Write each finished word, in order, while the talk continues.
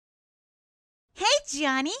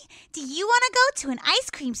Johnny, do you want to go to an ice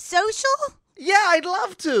cream social? Yeah, I'd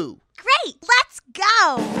love to. Great, let's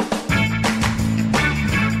go.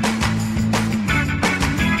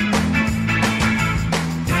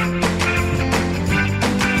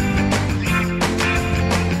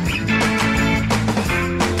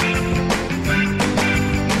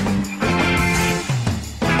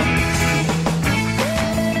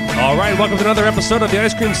 All right, welcome to another episode of the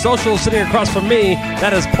Ice Cream Social. Sitting across from me,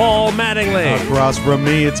 that is Paul Mattingly. Across from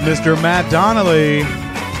me, it's Mr. Matt Donnelly.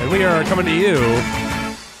 And we are coming to you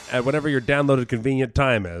at whatever your downloaded convenient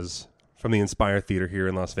time is from the Inspire Theater here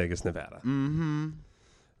in Las Vegas, Nevada. Mm-hmm.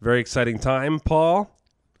 Very exciting time, Paul.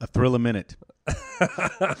 A thrill a minute.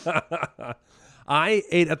 I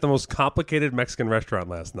ate at the most complicated Mexican restaurant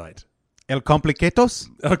last night. El Complicatos?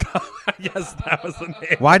 Yes, that was the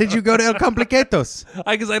name. Why did you go to El Complicatos?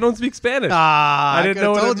 Because I don't speak Spanish. I didn't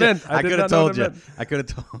know what it meant. I could have told you. I could have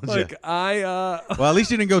told you. Like, Well, at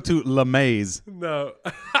least you didn't go to La Maze. No.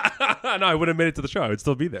 No, I would have made it to the show. I would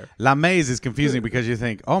still be there. La Maze is confusing because you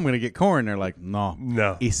think, oh, I'm going to get corn. They're like,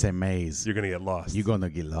 no. It's a maze. You're going to get lost. You're going to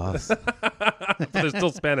get lost. But there's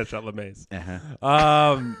still Spanish at La Maze.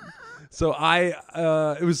 Uh-huh. So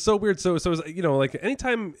it was so weird. So it was, like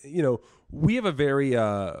anytime, we have a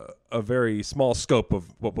very small scope of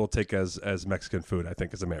what we'll take as Mexican food, I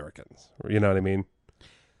think, as Americans. You know what I mean?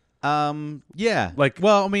 Yeah.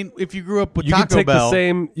 Well, I mean, if you grew up with you Taco can take Bell,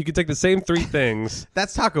 you can take the same three things.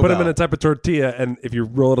 That's Taco Bell. Put Bell. them in a type of tortilla, and if you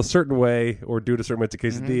roll it a certain way or do it a certain way, it's a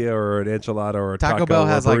quesadilla or an enchilada or a Taco Bell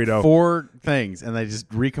has or a burrito. like 4 things, and they just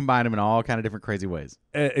recombine them in all kind of different crazy ways.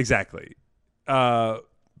 Exactly.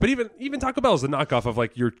 But even Taco Bell is a knockoff of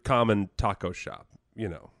like your common taco shop.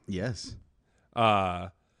 Yes.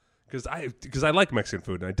 Because I like Mexican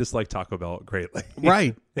food and I dislike Taco Bell greatly.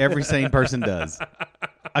 Right. Every sane person does.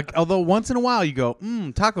 Although once in a while you go,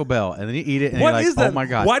 Taco Bell, and then you eat it and What you're like, is that? oh my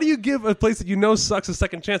God. Why do you give a place that you know sucks a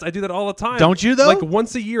second chance? I do that all the time. Don't you though? Like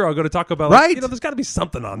once a year I'll go to Taco Bell. Right. Like, there's got to be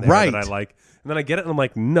something on there Right. that I like. And then I get it and I'm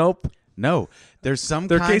like, nope. No. There's some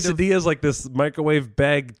Their kind quesadilla is like this microwave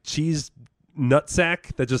bag cheese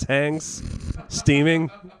nutsack that just hangs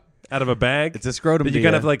steaming out of a bag. It's a scrotum that you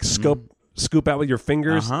kind of like scoop out with your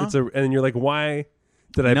fingers. Uh-huh. And you're like, why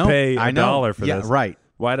did I pay $1 for this? Right.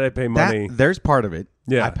 Why did I pay money? There's part of it.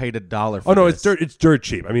 Yeah. I paid $1 for Oh no, this. it's dirt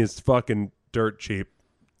cheap. I mean, it's fucking dirt cheap.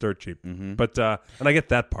 Mm-hmm. But and I get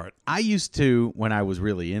that part. I used to, when I was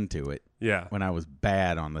really into it, Yeah. when I was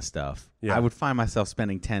bad on the stuff, Yeah. I would find myself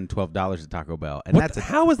spending $10, $12 at Taco Bell. And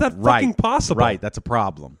How is that right, fucking possible? Right, that's a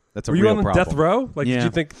problem. That's a Were real you on the problem. death row? Like, Yeah. did you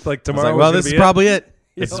think like I was tomorrow? like, well, was this is gonna be probably it.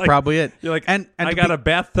 You're This is like- probably it. You're like, and I got a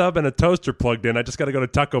bathtub and a toaster plugged in. I just got to go to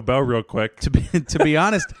Taco Bell real quick. To be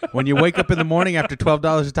honest, when you wake up in the morning after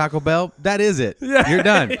 $12 at Taco Bell, that is it. Yeah. You're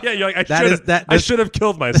done. Yeah, you're like, That I should have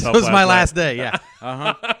killed myself. This was my night. last day. Yeah.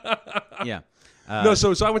 Yeah. No,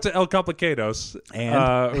 so I went to El Complicatos.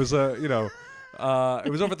 And? it was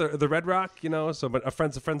it was over at the Red Rock, So, but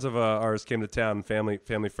friends of ours came to town,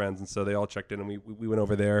 family friends, and so they all checked in, and we went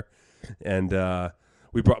over there, and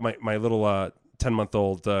we brought my little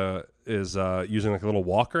 10-month-old is using like a little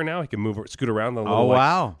walker now. He can scoot around. The little,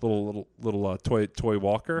 wow! Little toy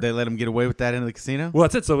walker. They let him get away with that in the casino? Well,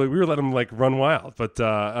 that's it. So we were letting him like run wild, but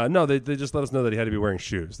no, they just let us know that he had to be wearing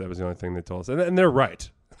shoes. That was the only thing they told us, and they're right.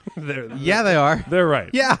 Yeah, they are. They're right.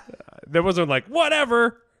 Yeah. There wasn't like,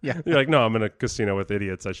 whatever. Yeah. You're like, no, I'm in a casino with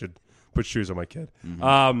idiots. I should put shoes on my kid.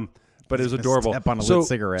 Mm-hmm. But it was adorable. Step on a lit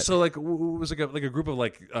cigarette. So like, it was like a group of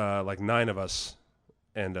like 9 of us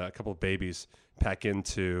and a couple of babies pack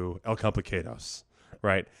into El Complicatos,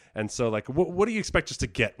 right? And so like, what do you expect just to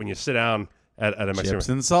get when you sit down at a Mexican Chips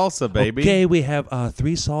and salsa, baby. Okay, we have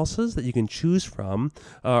 3 salsas that you can choose from.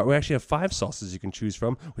 We actually have 5 salsas you can choose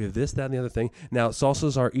from. We have this, that, and the other thing. Now,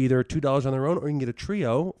 salsas are either $2 on their own, or you can get a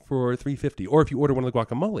trio for $3.50. Or if you order one of the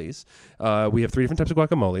guacamoles, we have 3 different types of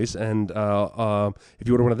guacamoles, and if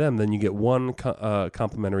you order one of them, then you get 1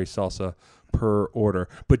 complimentary salsa per order,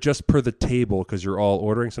 but just per the table because you're all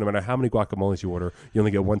ordering. So no matter how many guacamoles you order, you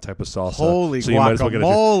only get 1 type of salsa. Holy so you might as well get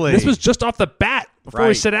guacamole! This was just off the bat before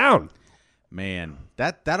we sit down. Man,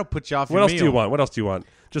 that'll put you off What your else meal. do you want? What else do you want?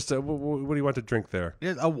 Just what do you want to drink there?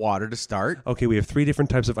 A water to start. Okay, we have 3 different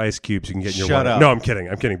types of ice cubes you can get in your Shut water. up. No, I'm kidding.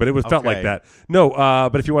 But it was felt like Okay. that. No,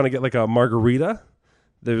 but if you want to get like a margarita,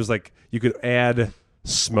 there was like you could add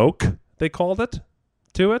smoke. They called it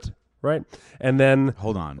to it, right? And then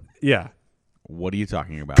Hold on. yeah, What are you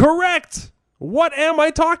talking about? correct. What am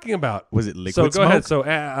I talking about? Was it liquid So go smoke? ahead. So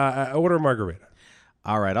order a margarita.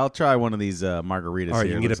 All right, I'll try one of these margaritas. All right, here.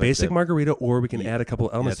 you can get a Looks like basic margarita, or we can add a couple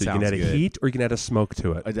elements. that So you can add sounds a good. heat, or you can add a smoke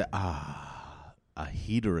to it. a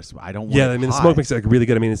heat or a smoke. I don't want Yeah, it I mean, the hot. smoke makes it like really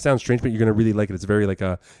good. I mean, it sounds strange, but you're gonna really like it. It's very like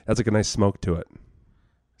has like a nice smoke to it.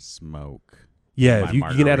 Smoke. Yeah, My if you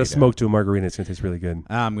can add a margarita. smoke to a margarita, it's gonna taste really good.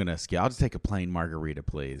 I'm gonna skip. I'll just take a plain margarita,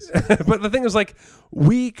 please. But the thing is, like,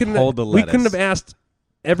 we couldn't lettuce. have asked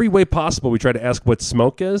every way possible. We tried to ask what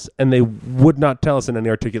smoke is, and they would not tell us in any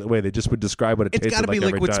articulate way. They just would describe what it It's tasted got to like be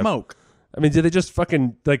every liquid time. smoke. I mean, did they just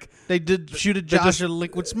fucking like? They did shoot a Josh of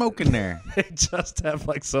liquid smoke in there. They just have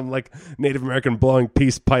like some like Native American blowing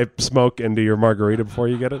peace pipe smoke into your margarita before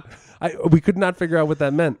you get it. We could not figure out what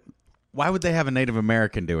that meant. Why would they have a Native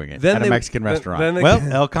American doing it Then at a they- Mexican then- restaurant? then they- Well,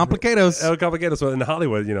 El Complicatos. El Complicato. So in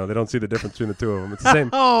Hollywood, they don't see the difference between the two of them. It's the same,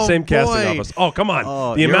 Oh, same casting boy. office. Oh, come on!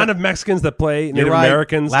 Oh, the you're amount right. of Mexicans that play Native right.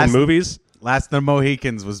 Americans in movies. Last of the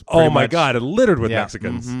Mohicans was Oh pretty my much- God! It littered with Yeah.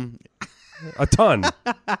 Mexicans. Mhm. A ton.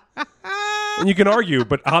 And you can argue,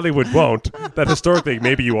 but Hollywood won't, that historically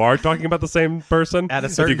maybe you are talking about the same person. At a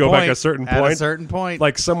certain if you go point, back a certain At point. a certain point.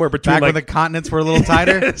 Like somewhere between Back like when the continents were a little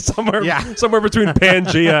tighter. somewhere Yeah. somewhere between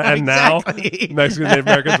Pangea and Exactly. now. Mexican Native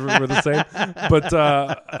Americans were the same. But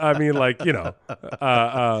I mean, like,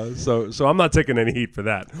 so I'm not taking any heat for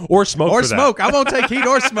that. Or smoke Or for that. smoke. I won't take heat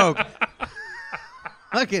or smoke.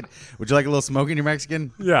 Look it. Would you like a little smoke in your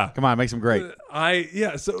Mexican? Yeah. Come on, makes them great. So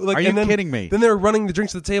like, Are you and then, kidding me? Then they were running the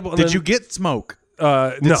drinks to the table. And Did then, you get smoke?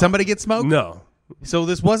 no. Did somebody get smoke? No. So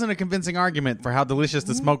this wasn't a convincing argument for how delicious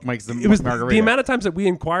the smoke makes the It was margarita. the amount of times that we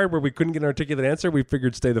inquired where we couldn't get an articulate answer. We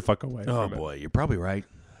figured stay the fuck away. Oh from it. boy, you're probably right.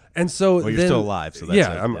 And so Well, you're then- still alive, so that's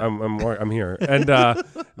yeah, it, I'm here. And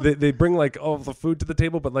they bring like all the food to the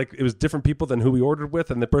table, but like it was different people than who we ordered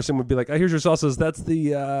with, and the person would be like, "Oh, here's your sauces. That's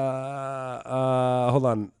the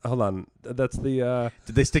hold on, that's the."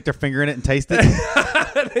 Did they stick their finger in it and taste it?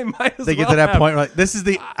 They might as They get well to that have. point like this is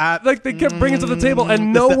the Like they kept bringing it to the table,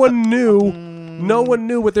 and no one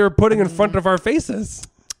knew what they were putting in front of our faces.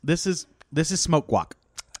 this is smoke guac.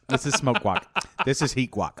 This is smoke guac. This is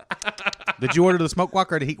heat guac. Did you order the smoke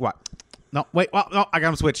guac or the heat guac? No, wait. Well, no, I got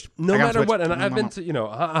them switched. No matter what, and I've been to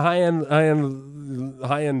high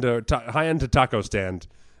end to taco stand.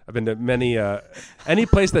 I've been to many any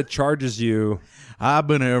place that charges you. I've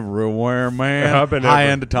been everywhere, man. I've been high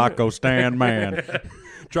every- end taco stand, man.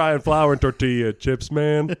 Trying flour and tortilla chips,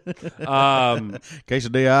 man.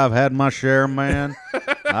 Quesadilla, I've had my share, man.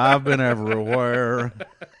 I've been everywhere.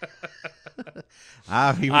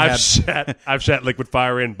 I've even had I've shat liquid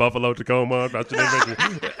fire in Buffalo, Tacoma.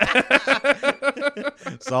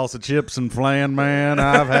 salsa chips and flan, man.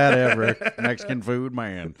 I've had every Mexican food,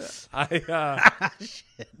 man.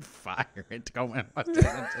 Shit, fire in Tacoma.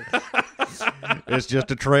 It's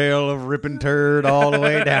just a trail of ripping turd all the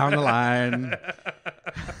way down the line.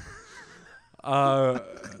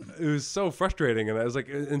 It was so frustrating, and I was like,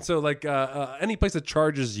 and so like any place that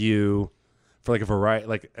charges you for like a variety,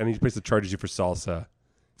 like any place that charges you for salsa,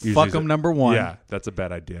 Fuck them. Number one. Yeah, that's a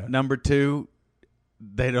bad idea. Number two,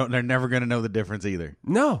 they're never going to know the difference either.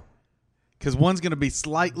 No, Because one's going to be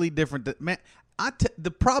slightly different. Man, the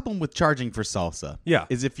problem with charging for salsa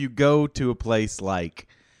is if you go to a place like,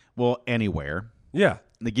 anywhere. Yeah.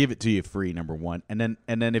 They give it to you free, number one. And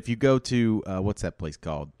then if you go to, what's that place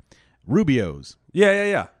called? Rubio's.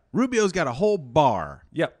 Yeah. Rubio's got a whole bar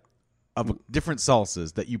Yep. of different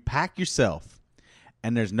salsas that you pack yourself.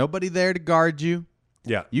 And there's nobody there to guard you.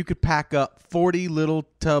 Yeah. You could pack up 40 little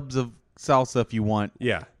tubs of salsa if you want.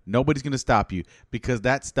 Yeah. Nobody's going to stop you because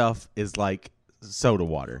that stuff is like soda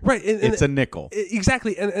water. Right. It's a nickel.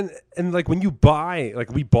 Exactly. And like when you buy,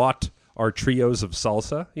 like we bought our trios of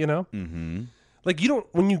salsa, Mm-hmm. like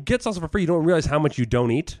when you get salsa for free, you don't realize how much you don't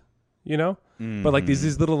eat, Mm-hmm. But like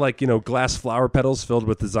these little like, glass flower petals filled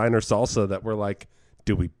with designer salsa that we're like,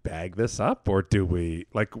 do we bag this up or do we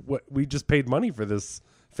we just paid money for this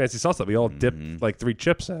fancy salsa. We all dipped like 3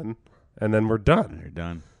 chips in and then we're done. They're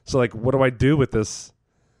done. So like, what do I do with this?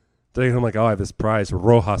 Then I'm like, I have this prize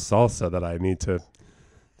Roja salsa that I need to.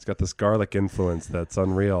 It's got this garlic influence that's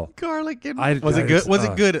unreal. Garlic. Was it good? Was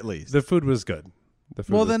it good at least? The food was good.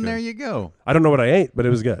 There you go. I don't know what I ate, but it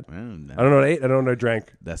was good. Well, no. I don't know what I ate. I don't know what I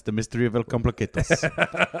drank. That's the mystery of El Complicatos.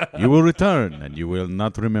 You will return and you will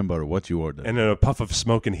not remember what you ordered. And in a puff of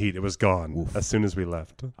smoke and heat, it was gone as soon as we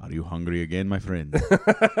left. Are you hungry again, my friend?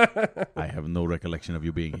 I have no recollection of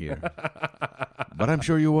you being here. But I'm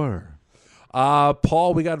sure you were.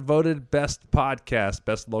 Paul, we got voted best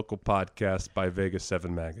local podcast by Vegas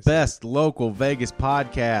 7 Magazine. Best local Vegas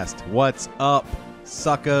podcast. What's up,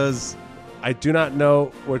 suckers? I do not know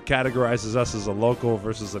what categorizes us as a local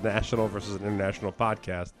versus a national versus an international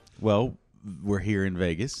podcast. Well, we're here in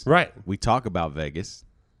Vegas. Right. We talk about Vegas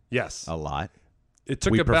Yes. a lot.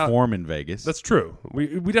 we perform in Vegas. That's true. We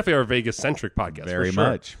definitely are a Vegas-centric podcast. Very for sure.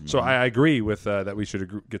 much. So I agree with that we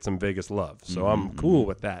should get some Vegas love. So I'm cool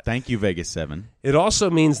with that. Thank you, Vegas 7. It also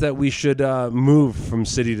means that we should move from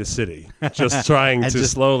city to city, just trying to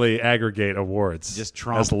slowly aggregate awards. Just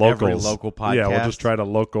trump as locals. every local podcast. Yeah, we'll just try to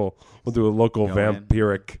We'll do a local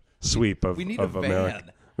vampiric sweep of America.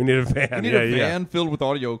 Van. We need a van. We need a van filled with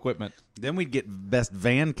audio equipment. Then we'd get best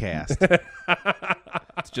van cast.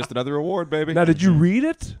 It's just another award, baby. Now, did you read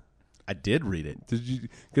it? I did read it. Did you?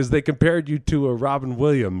 Because they compared you to a Robin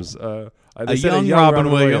Williams. A young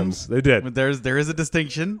Robin Williams. They did. There is a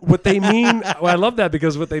distinction. What they mean, well, I love that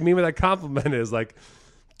because what they mean with that compliment is like,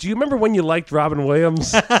 do you remember when you liked Robin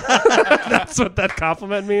Williams? That's what that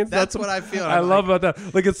compliment means. That's what I feel. I love about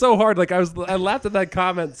that. Like, it's so hard. Like, I laughed at that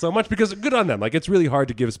comment so much because good on them. Like, it's really hard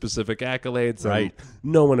to give specific accolades. Right.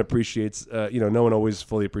 No one appreciates. No one always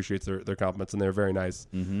fully appreciates their compliments, and they're very nice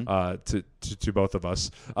to both of us.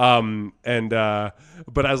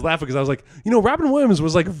 But I was laughing because I was like, Robin Williams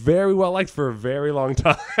was like very well liked for a very long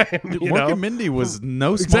time. Mork and Mindy was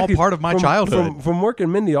no small part of my childhood. From Mork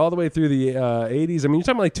and Mindy all the way through the 80s. I mean, you're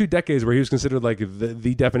talking about like 2 decades where he was considered like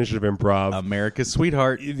the definition of improv, America's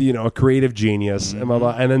sweetheart, a creative genius, and blah,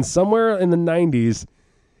 blah. And then somewhere in the 90s,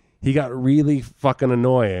 he got really fucking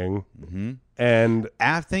annoying. And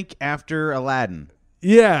I think after Aladdin,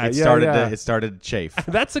 it started to chafe.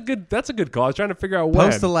 That's a good call. I was trying to figure out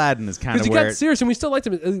when. Post Aladdin is kind of because where he got serious, and we still liked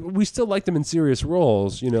him. We still liked him in serious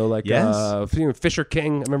roles. Fisher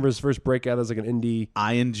King. I remember his first breakout as like an indie.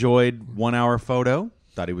 I enjoyed 1 Hour Photo.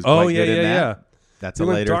 Thought he was quite good in that. Yeah. That's he a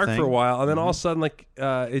went later dark thing. for a while, and then all of a sudden,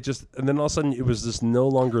 it was just no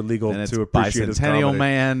longer legal to appreciate his comedy. Bicentennial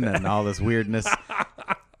Man and all this weirdness.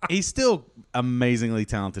 He's still amazingly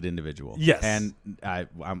talented individual. Yes, and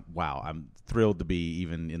I'm thrilled to be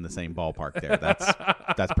even in the same ballpark there.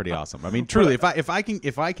 That's pretty awesome. I mean, truly, if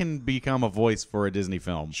I can become a voice for a Disney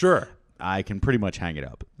film, sure, I can pretty much hang it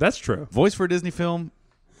up. That's true. Voice for a Disney film.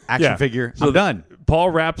 Action figure. So I'm done. Paul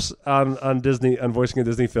raps on Disney on voicing a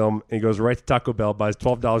Disney film. And he goes right to Taco Bell, buys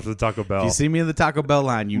 $12 for the Taco Bell. If you see me in the Taco Bell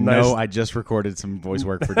line, know I just recorded some voice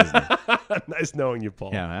work for Disney. Nice knowing you, Paul.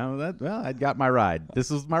 Yeah, I got my ride. This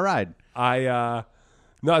was my ride. I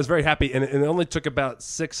was very happy, and it only took about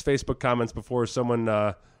 6 Facebook comments before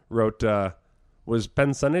someone wrote, "Was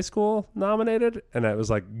Penn Sunday School nominated?" And I was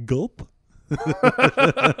like, "Gulp."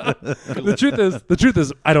 The truth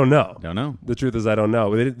is, I don't know. Don't know. The truth is, I don't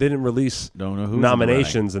know. They didn't release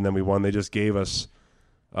nominations, and then we won. They just gave us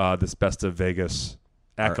this Best of Vegas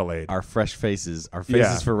accolade. Our fresh faces,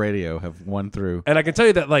 for radio have won through. And I can tell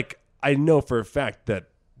you that, like, I know for a fact that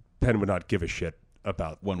Penn would not give a shit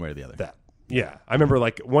about one way or the other. That. Yeah. I remember,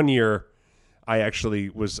 like, one year I actually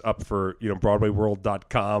was up for,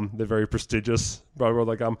 BroadwayWorld.com, the very prestigious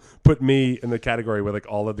BroadwayWorld.com, put me in the category with like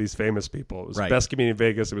all of these famous people. It was Best Comedian in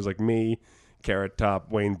Vegas. It was like me, Carrot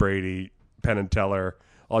Top, Wayne Brady, Penn and Teller,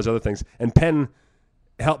 all these other things. And Penn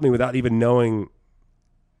helped me without even knowing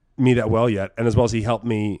me that well yet, and as well as he helped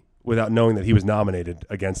me without knowing that he was nominated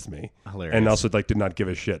against me. Hilarious. And also like did not give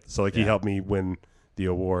a shit. So like he helped me win the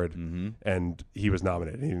award, and he was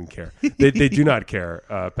nominated. He didn't care. They do not care.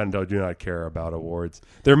 Penn do not care about awards.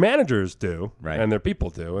 Their managers do, and their people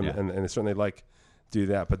do, and they certainly do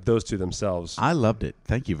that. But those two themselves, I loved it.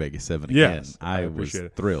 Thank you, Vegas 7 again. Yes, I was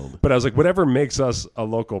thrilled. But I was like, whatever makes us a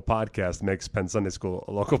local podcast makes Penn Sunday School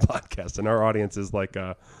a local podcast, and our audience is like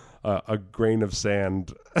a grain of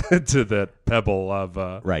sand to that pebble of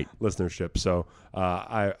listenership. So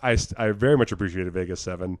I very much appreciated Vegas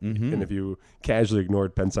 7. And if you casually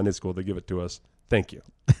ignored Penn Sunday School to give it to us, thank you.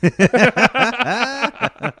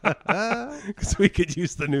 Because we could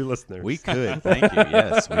use the new listeners. We could. Thank you.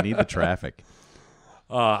 Yes, we need the traffic.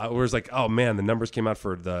 It was like, oh man, the numbers came out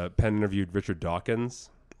for the Penn interviewed Richard Dawkins.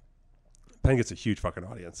 Penn gets a huge fucking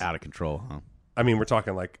audience. Out of control, huh? I mean, we're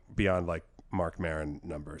talking like beyond like Mark Maron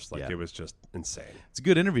numbers. Like it was just insane. It's a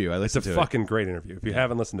good interview. I listened to it. It's a fucking great interview. If you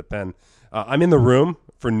haven't listened to Penn, I'm in the room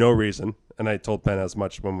for no reason, and I told Penn as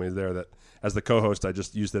much when we were there that as the co-host, I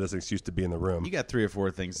just used it as an excuse to be in the room. You got 3 or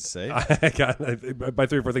 4 things to say. By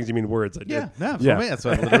 3 or 4 things, you mean words. I did. No, for me, that's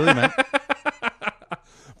what I literally meant.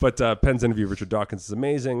 But Penn's interview with Richard Dawkins is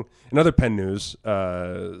amazing. In other Penn news,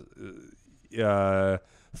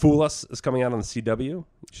 Fool Us is coming out on the CW. You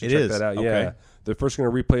should check that out. Okay. Yeah. They're first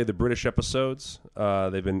going to replay the British episodes.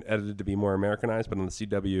 They've been edited to be more Americanized, but on the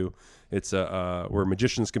CW, it's where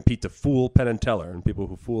magicians compete to fool Penn and Teller, and people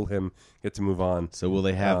who fool him get to move on. So will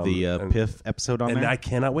they have the Piff episode on there? And I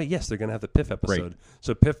cannot wait. Yes, they're going to have the Piff episode. Great.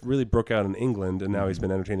 So Piff really broke out in England, and now he's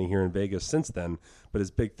been entertaining here in Vegas since then. But his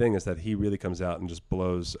big thing is that he really comes out and just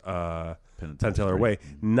blows Penn and Teller away.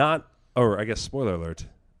 Not or I guess spoiler alert,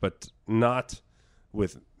 but not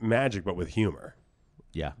with magic, but with humor.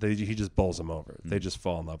 Yeah. He just bowls them over. They just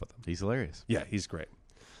fall in love with him. He's hilarious. Yeah, he's great.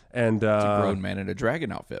 And It's a grown man in a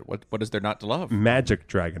dragon outfit. What is there not to love? Magic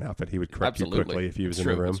dragon outfit. He would correct Absolutely. you quickly if he was in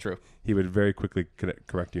the room. That's true. He would very quickly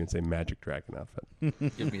correct you and say magic dragon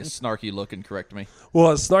outfit. Give me a snarky look and correct me.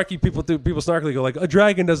 Well, snarky people snarkily go like, a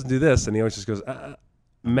dragon doesn't do this, and he always just goes,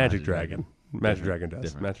 magic dragon. Magic dragon does.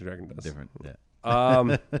 Different. Magic dragon does. Different.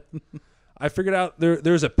 Yeah. I figured out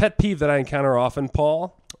there's a pet peeve that I encounter often,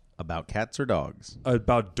 Paul. About cats or dogs?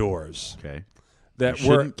 About doors. Okay. That you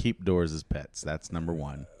shouldn't keep doors as pets. That's number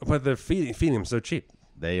one. But they're feeding them so cheap.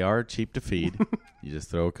 They are cheap to feed. You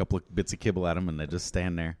just throw a couple of bits of kibble at them, and they just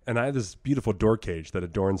stand there. And I have this beautiful door cage that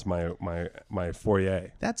adorns my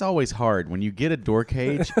foyer. That's always hard. When you get a door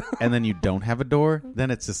cage and then you don't have a door,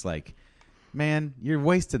 then it's just like, man, you're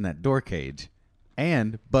wasting that door cage.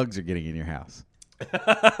 And bugs are getting in your house. Because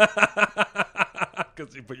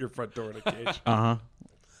you put your front door in a cage. Uh-huh.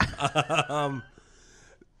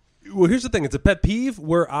 Well, here's the thing. It's a pet peeve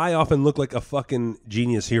where I often look like a fucking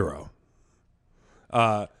genius hero.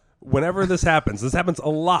 Whenever this happens a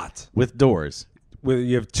lot. With doors. Where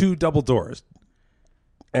you have two double doors.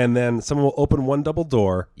 And then someone will open one double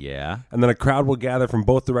door. Yeah. And then a crowd will gather from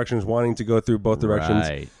both directions wanting to go through both directions.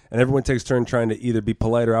 Right. And everyone takes turn trying to either be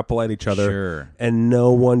polite or out-polite each other. Sure. And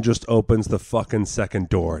no one just opens the fucking second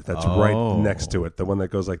door that's right Oh. next to it. The one that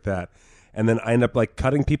goes like that. And then I end up like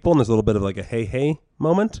cutting people, and there's a little bit of like a hey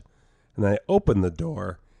moment. And then I open the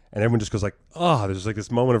door, and everyone just goes like, oh, there's like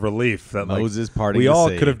this moment of relief that Moses like, parting we the all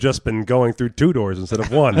sea. could have just been going through two doors instead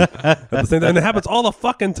of one at the same time. And it happens all the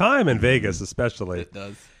fucking time in Vegas, especially. It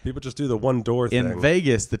does. People just do the one door thing. In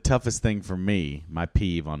Vegas, the toughest thing for me, my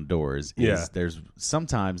peeve on doors, is Yeah. there's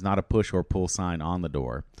sometimes not a push or pull sign on the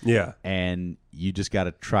door. Yeah. And you just got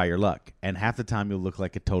to try your luck. And half the time you'll look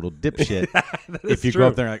like a total dipshit if you true. go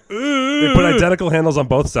up there and like, They put identical handles on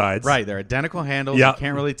both sides. right, they're identical handles. Yeah. You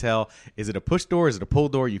can't really tell. Is it a push door? Is it a pull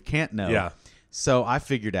door? You can't know. Yeah. So I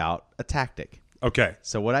figured out a tactic. Okay.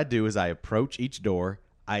 So what I do is I approach each door.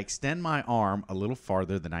 I extend my arm a little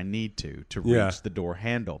farther than I need to reach Yeah. the door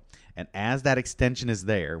handle. And as that extension is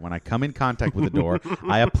there, when I come in contact with the door,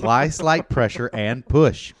 I apply slight pressure and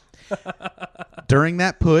push. During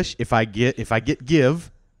that push, if I get give,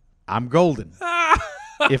 I'm golden.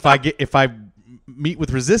 If I meet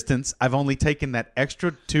with resistance, I've only taken that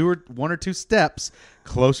extra one or two steps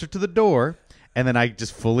closer to the door. And then I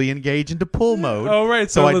just fully engage into pull mode. Oh, right.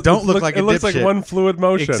 So I don't look like a It looks dipshit. like one fluid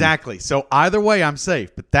motion. Exactly. So either way, I'm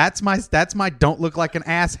safe. But that's my don't look like an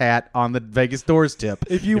ass hat on the Vegas doors tip.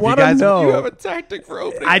 If you want to guys- know, You have a tactic for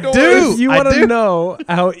opening I doors. do. if you I want to do. know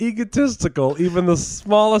how egotistical even the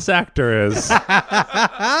smallest actor is,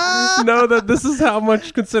 know that this is how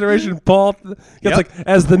much consideration Paul gets. Yep. Like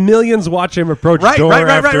as the millions watch him approach door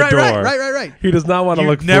after door. Right. He does not want to You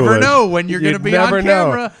look. never foolish. know when you're going to You'd be on never know.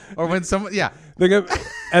 camera or when someone. Yeah.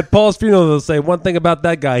 At Paul's funeral, they'll say one thing about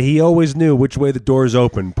that guy: he always knew which way the doors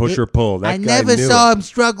open, push or pull. That I guy never knew saw it. him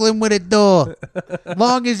struggling with a door.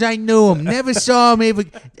 Long as I knew him, never saw him ever.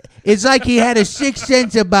 It's like he had a sixth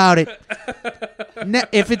sense about it.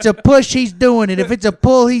 If it's a push, he's doing it. If it's a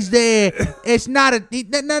pull, he's there. It's not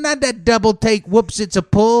not that double take. Whoops, it's a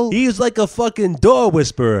pull. He's like a fucking door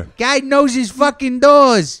whisperer. Guy knows his fucking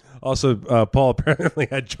doors. Also, Paul apparently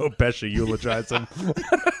had Joe Pesci eulogize him.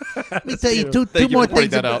 Let me tell you two Thank you more for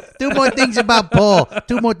pointing things. that out. Two more things about Paul.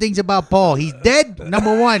 Two more things about Paul. He's dead.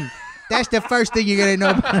 Number one. That's the first thing you're gonna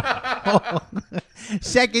know about Paul.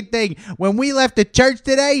 Second thing, when we left the church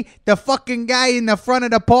today, the fucking guy in the front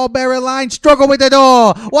of the pallbearer line struggled with the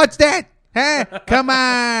door. What's that? Huh? Come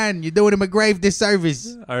on. You're doing him a grave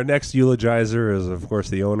disservice. Our next eulogizer is, of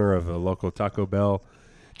course, the owner of a local Taco Bell,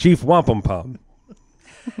 Chief Wampum Pum.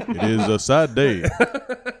 It is a sad day.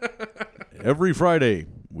 Every Friday,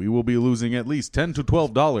 we will be losing at least $10 to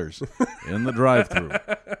 $12 in the drive-thru.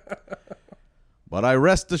 But I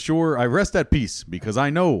rest at peace because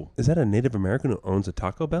I know Is that a Native American who owns a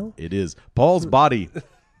Taco Bell? it is Paul's body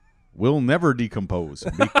will never decompose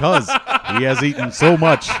because he has eaten so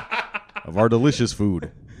much of our delicious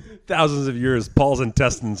food. Thousands of years, Paul's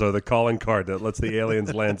intestines are the calling card that lets the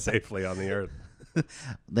aliens land safely on the Earth.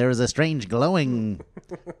 There is a strange glowing,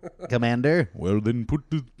 Commander. Well, then put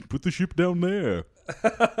the ship down there.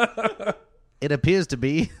 It appears to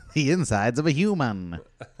be the insides of a human.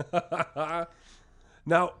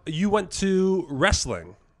 Now, you went to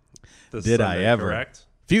wrestling. Did I ever? Correct?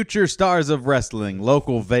 Future stars of wrestling,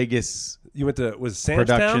 local Vegas You went to, was Sam's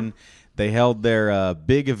production. Town? They held their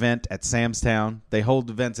big event at Sam's Town. They hold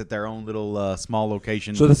events at their own little small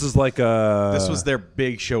location. So this is like a... This was their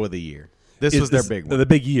big show of the year. This was their big one. The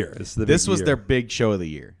big year. This was their big show of the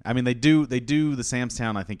year. I mean, they do the Sam's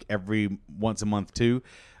Town, I think, every once a month too.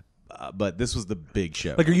 But this was the big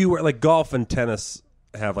show. Like, like golf and tennis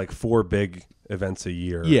have like 4 big events a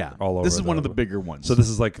year. Yeah, all over. This is one of the bigger ones. So this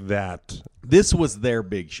is like that. This was their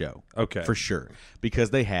big show. Okay, for sure, because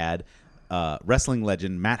they had wrestling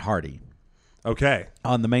legend Matt Hardy. Okay,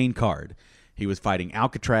 on the main card, he was fighting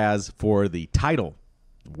Alcatraz for the title.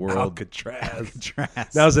 Alcatraz.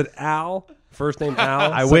 Now is it Al? First name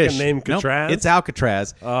Al. I wish. Second name Catraz. Nope, it's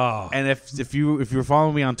Alcatraz. Oh, and if you were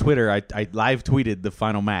following me on Twitter, I live tweeted the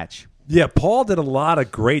final match. Yeah, Paul did a lot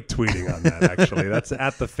of great tweeting on that. Actually, that's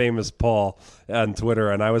at the famous Paul on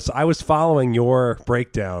Twitter, and I was following your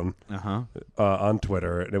breakdown on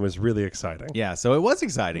Twitter, and it was really exciting. Yeah, so it was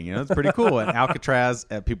exciting. You know, it's pretty cool. And Alcatraz,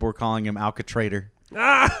 people were calling him Alcatrator,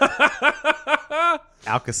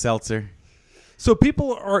 Alka-Seltzer. So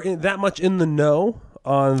people are that much in the know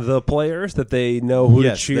on the players that they know who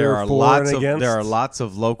to cheer for and against? There are lots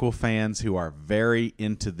of local fans who are very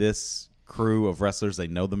into this crew of wrestlers. They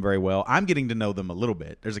know them very well. I'm getting to know them a little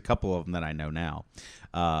bit. There's a couple of them that I know now.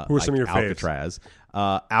 Who are some of your Alcatraz.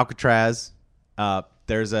 Alcatraz.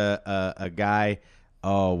 There's a guy.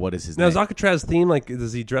 Oh, what is his name? Now, is Alcatraz theme like?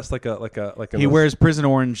 Does he dress like a? He wears prison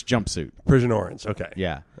orange jumpsuit. Prison orange. Okay.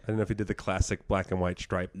 Yeah. I don't know if he did the classic black and white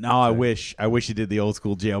stripe. No, I wish he did the old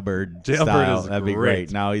school jailbird style. That'd be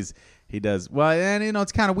great. No, he does well, and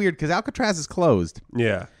it's kind of weird because Alcatraz is closed.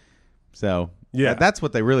 Yeah. So yeah, that's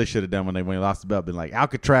what they really should have done when they lost the belt. Been like,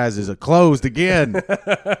 Alcatraz is closed again.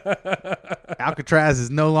 Alcatraz is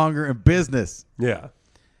no longer in business. Yeah.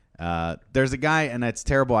 There's a guy, and it's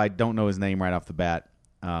terrible. I don't know his name right off the bat,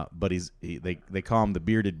 but they call him the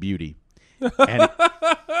Bearded Beauty,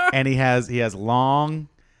 and he has long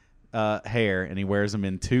hair, and he wears them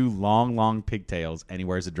in 2 long pigtails, and he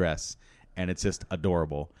wears a dress, and it's just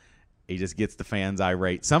adorable. He just gets the fans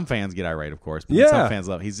irate. Some fans get irate, of course, but some fans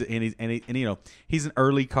love him. He's an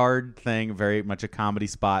early card thing, very much a comedy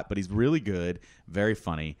spot, but he's really good, very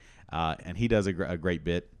funny, and he does a great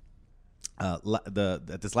bit.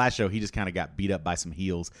 At this last show, he just kind of got beat up by some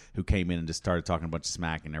heels who came in and just started talking a bunch of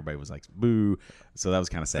smack, and everybody was like, "Boo!" So that was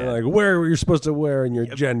kind of sad. Like, wear what you're supposed to wear in your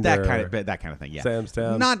gender, that kind of thing. Yeah, Sam's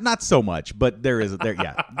Town. Not so much, but there is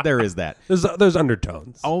there is that. There's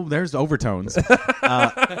undertones. Oh, there's overtones.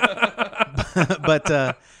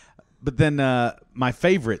 But then my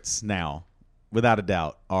favorites now, without a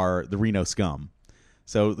doubt, are the Reno Scum.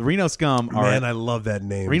 So the Reno Scum are... Man, I love that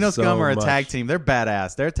name. Reno so Scum are a much. tag team. They're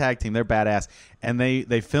badass. They're a tag team. They're badass. And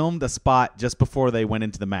they filmed a spot just before they went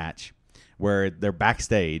into the match where they're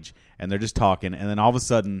backstage and they're just talking. And then all of a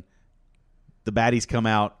sudden, the baddies come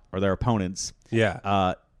out, or their opponents.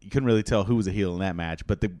 Yeah. You couldn't really tell who was a heel in that match.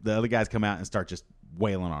 But the other guys come out and start just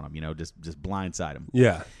wailing on them, just blindside them.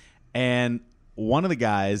 Yeah. And one of the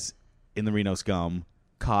guys in the Reno Scum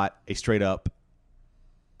caught a straight up...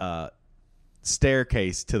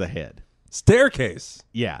 staircase to the head. Staircase?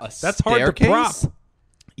 Yeah. That's hard to prop.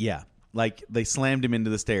 Yeah. Like, they slammed him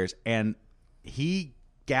into the stairs, and he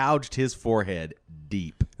gouged his forehead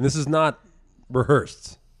deep. And this is not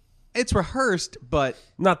rehearsed. It's rehearsed, but...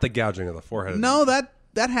 Not the gouging of the forehead. No, that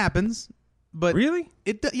happens. But really?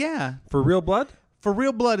 Yeah. For real blood? For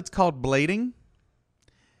real blood, it's called blading.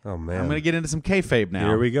 Oh, man. I'm going to get into some kayfabe now.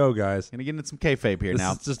 Here we go, guys. Going to get into some kayfabe here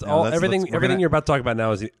now. Is just everything you're about to talk about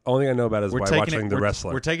now is the only thing I know about is by watching The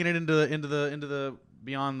Wrestler. We're taking it into the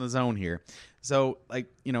beyond the zone here. So,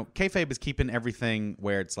 kayfabe is keeping everything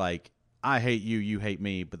where it's like, I hate you, you hate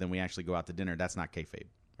me, but then we actually go out to dinner. That's not kayfabe,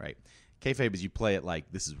 right? Kayfabe is you play it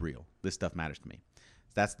like, this is real. This stuff matters to me.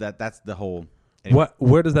 That's the whole... Anyway,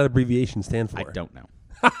 where does that abbreviation stand for? I don't know.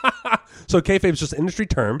 So kayfabe is just an industry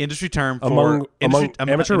term. Industry term for among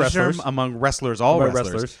amateur wrestlers. Among wrestlers,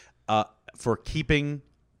 wrestlers. For keeping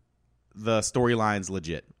the storylines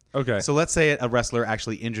legit. Okay. So let's say a wrestler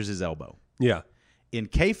actually injures his elbow. Yeah. In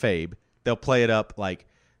kayfabe, they'll play it up like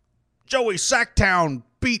Joey Sacktown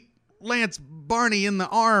beat Lance Barney in the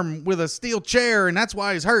arm with a steel chair, and that's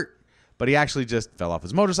why he's hurt. But he actually just fell off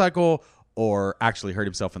his motorcycle or actually hurt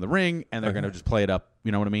himself in the ring, and they're going to just play it up.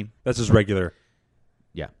 You know what I mean? That's just regular.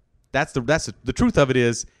 Yeah. That's the truth of it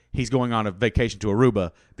is he's going on a vacation to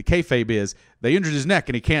Aruba. The kayfabe is they injured his neck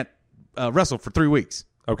and he can't wrestle for 3 weeks.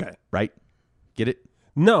 Okay. Right? Get it?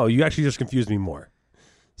 No, you actually just confused me more.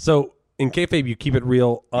 So in kayfabe, you keep it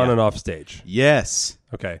real on and off stage. Yes.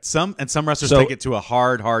 Okay. Some wrestlers take it to a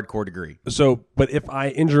hardcore degree. So, but if I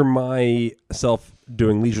injure myself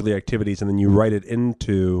doing leisurely activities and then you write it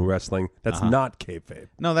into wrestling, that's not kayfabe.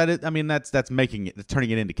 No, that is. I mean, that's making it, turning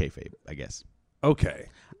it into kayfabe, I guess. Okay.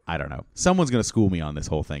 I don't know. Someone's going to school me on this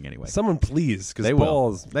whole thing anyway. Someone please, because They will.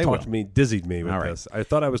 Paul's They talked will. to me, dizzied me with All right. this. I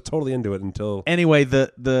thought I was totally into it until Anyway,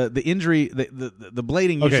 the injury, the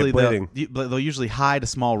blading, Okay, usually blading. they'll usually hide a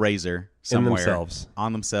small razor somewhere themselves.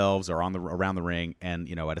 on themselves or on the around the ring, and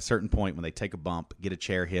at a certain point when they take a bump, get a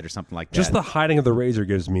chair hit or something like that. just the hiding of the razor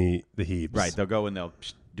gives me the heaves. right. They'll go and they'll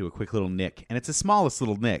do a quick little nick, and it's the smallest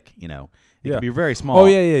little nick. It Yeah. can be very small. Oh,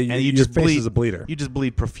 yeah. And you Your just face bleed, is a bleeder. You just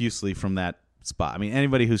bleed profusely from that spot. I mean,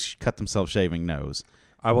 anybody who's cut themselves shaving knows.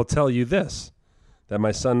 I will tell you this, that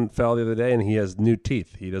my son fell the other day and he has new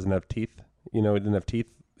teeth. He doesn't have teeth. He didn't have teeth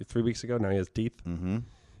 3 weeks ago. Now he has teeth. Mm-hmm.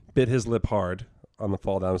 Bit his lip hard on the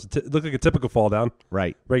fall down. It looked like a typical fall down.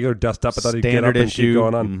 Right. Regular dust up. I thought he'd get Standard up and keep issue.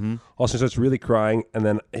 going on. Mhm. Also starts really crying, and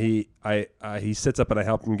then he sits up and I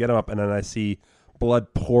help him get him up, and then I see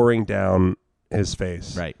blood pouring down his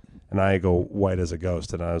face. Right. And I go white as a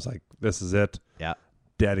ghost, and I was like, this is it. Yeah.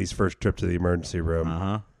 Daddy's first trip to the emergency room.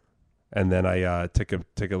 Uh-huh. And then I take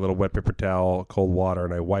a little wet paper towel, cold water,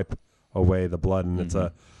 and I wipe away the blood, and it's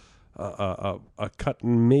a cut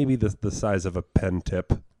maybe the size of a pen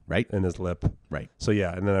tip Right. in his lip. Right. So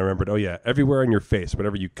yeah, and then I remembered, everywhere on your face,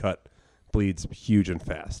 whatever you cut, bleeds huge and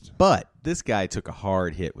fast. But this guy took a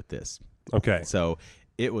hard hit with this. Okay. So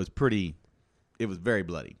it was very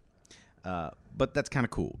bloody. But that's kind of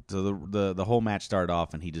cool. So the whole match started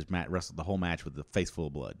off, and he just wrestled the whole match with the face full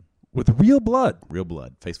of blood. With real blood. Real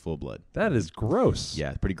blood. Face full of blood. That is gross.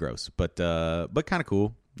 Yeah, pretty gross. But kind of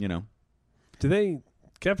cool, Do they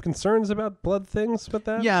have concerns about blood things with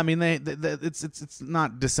that? Yeah, I mean, it's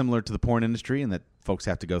not dissimilar to the porn industry in that folks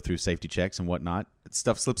have to go through safety checks and whatnot.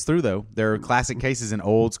 Stuff slips through, though. There are classic cases in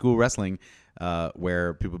old school wrestling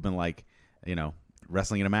where people have been like,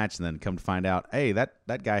 wrestling in a match and then come to find out, hey,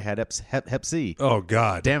 that guy had hep C. Oh,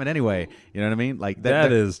 God. Damn it anyway. You know what I mean? Like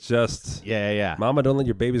that is just... Yeah. Mama, don't let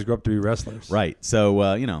your babies grow up to be wrestlers. Right. So,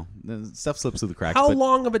 stuff slips through the cracks. How but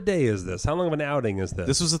long of a day is this? How long of an outing is this?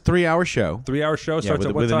 This was a 3-hour show. 3-hour show Yeah, starts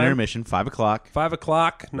at what with an time? intermission, 5 o'clock. 5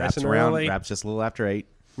 o'clock, nice Wraps and around, early. wraps just a little after 8.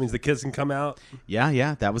 Means the kids can come out.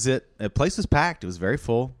 Yeah, that was it. The place was packed. It was very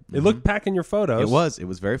full. It looked packed in your photos. It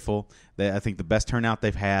was very full. I think the best turnout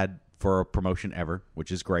they've had for a promotion ever,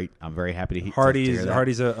 which is great. I'm very happy to hear that.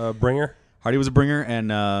 Hardy's a bringer. Hardy was a bringer,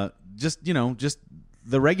 and just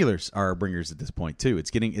the regulars are bringers at this point too. It's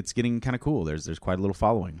getting kind of cool. There's quite a little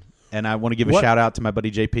following, and I want to give a shout out to my buddy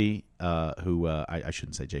JP, who I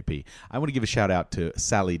shouldn't say JP. I want to give a shout out to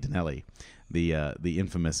Sally Dinelli, the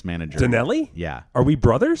infamous manager. Dinelli? Yeah, Are we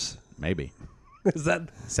brothers? maybe Is that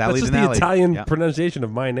Sally that's just Dinelli. the Italian Yeah. pronunciation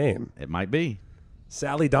of my name? it might be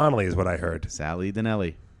Sally Donnelly is what I heard. Sally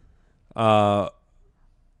Dinelli. I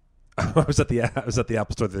was at the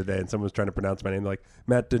Apple Store the other day, and someone was trying to pronounce my name. They're like,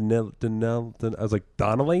 Matt Dinell. I was like,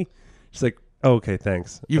 Donnelly? She's like, oh, okay,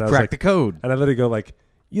 thanks. You've And I was cracked like- the code. And I literally go like,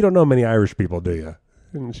 you don't know many Irish people, do you?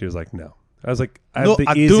 And she was like, no. I was like, I No, have the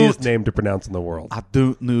I easiest don't. name to pronounce in the world. I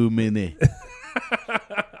don't know many.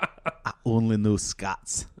 I only know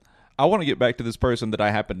Scots. I want to get back to this person that I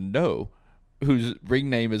happen to know, whose ring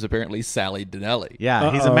name is apparently Sally Dinelli.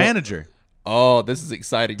 Yeah, he's a manager. Oh, this is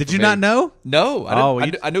exciting. Did for you me. not know? No. Oh,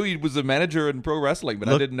 I knew he was a manager in pro wrestling, but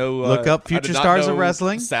I didn't know. Look up I future did not stars of know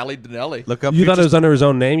wrestling. Sally Dinelli. Look up. You thought it future was under his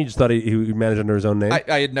own name? You just thought he managed under his own name?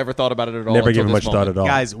 I had never thought about it at all. Never until given this much thought moment. at all.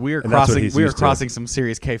 Guys, we are And that's what crossing. he's We are used to. crossing some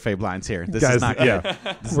serious kayfabe lines here. This Guys, is not good.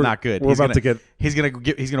 yeah. This is not good. we're He's about gonna, to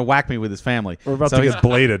get- He's gonna whack me with his family. We're about So to he's- get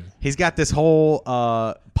bladed. He's got this whole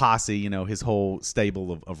posse. His whole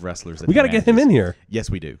stable of wrestlers. That We got to get him in here. Yes,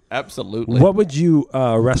 we do. Absolutely. What would you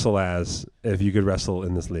wrestle as if you could wrestle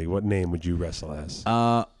in this league? What name would you wrestle as?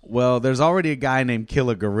 Well, there's already a guy named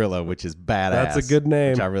Killer Gorilla, which is badass. That's a good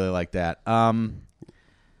name. Which I really like that.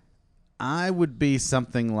 I would be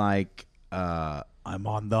something like I'm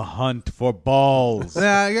on the hunt for balls.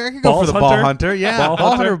 Yeah, I could go Balls for the ball hunter? hunter. Yeah, Ball ball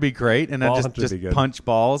hunter? hunter would be great, and Ball I hunter would just be good. punch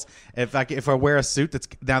balls. If I wear a suit that's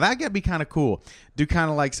now that could be kind of cool. Do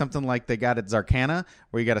kind of like something like they got at Zarkana,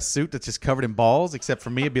 where you got a suit that's just covered in balls. Except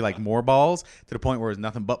for me, it'd be like more balls to the point where it's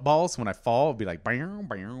nothing but balls. So when I fall, it'd be like bam,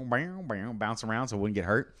 bam, bam, bam, bounce around so I wouldn't get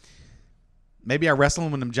hurt. Maybe I wrestle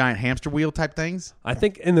him with them giant hamster wheel type things. I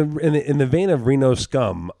think in the vein of Reno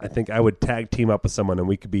Scum, I think I would tag team up with someone and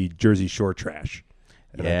we could be Jersey Shore Trash.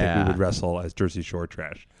 And I think Yeah. we would wrestle as Jersey Shore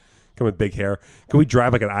Trash. Come with big hair. Can we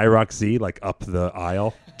drive like an IROC Z like up the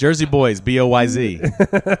aisle? Jersey Boys, BOYZ.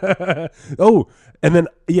 Oh, and then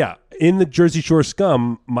in the Jersey Shore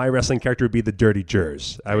Scum, my wrestling character would be the Dirty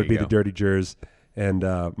Jers. I would you be go. the Dirty Jers, and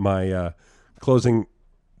my closing.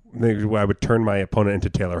 I would turn my opponent into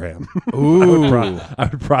Taylor Ham. Ooh, I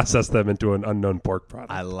would process them into an unknown pork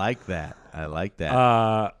product. I like that. I like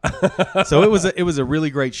that. So it was a really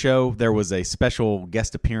great show. There was a special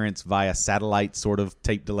guest appearance via satellite sort of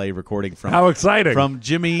tape delay recording from How exciting. From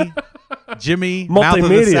Jimmy Mouth of the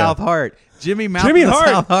Multimedia. South Heart. Jimmy Mouth Jimmy of the Hart.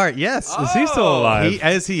 South Heart. Yes. Is he still alive?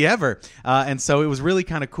 Is he ever? And so it was really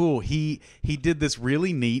kind of cool. He did this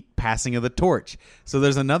really neat passing of the torch. So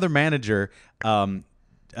there's another manager, Joey,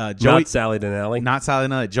 Not Sally Denali. not Sally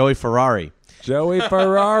Denali, Joey Ferrari. Joey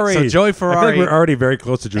Ferrari. So Joey I feel like Ferrari, we're already very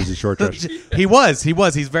close to Jersey Shore Trash. he was.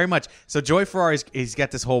 He's very much. So Joey Ferrari's he's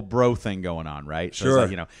got this whole bro thing going on, right? So Sure.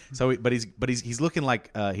 it's like, but he's looking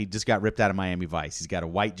like he just got ripped out of Miami Vice. He's got a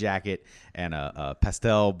white jacket and a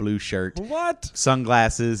pastel blue shirt, What?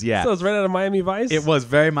 sunglasses. Yeah, So it's right out of Miami Vice? it was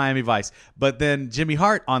very Miami Vice. But then Jimmy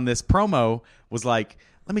Hart on this promo was like,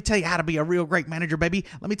 let me tell you how to be a real great manager, baby.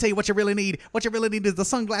 Let me tell you what you really need. What you really need is the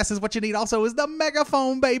sunglasses. What you need also is the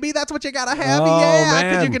megaphone, baby. That's what you gotta have. Oh, Yeah, because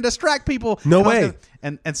man. you can distract people. No And I was way.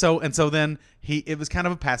 gonna- And so then it was kind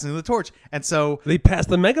of a passing of the torch. And so They passed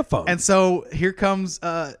the megaphone. here comes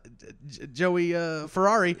Joey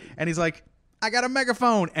Ferrari, and he's like, I got a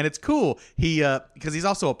megaphone, and it's cool. He because he's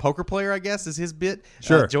also a poker player, I guess, is his bit.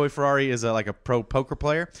 Sure. Joey Ferrari is like a pro poker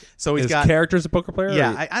player, so he's His got character's a poker player?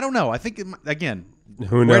 yeah. Or- I don't know. I think again.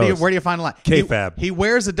 Who Where knows? do you find a line? K-Fab. He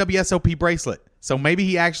wears a WSOP bracelet, so maybe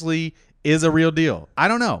he actually is a real deal. I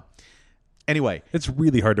don't know. Anyway, It's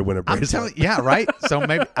really hard to win a I'm bracelet. telling you, yeah, right. So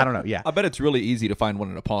maybe I don't know. Yeah, I bet it's really easy to find one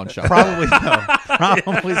in a pawn shop. probably so.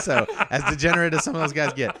 Probably so. As degenerate as some of those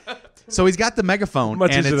guys get. So he's got the megaphone,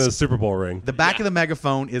 Much and easier than a it's, Super Bowl ring. the back of the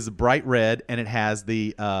megaphone is bright red, and it has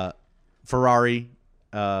the Ferrari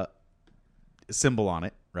symbol on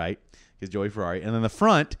it, right? Because Joey Ferrari, and then the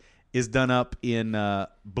front is done up in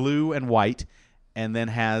blue and white, and then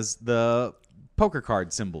has the poker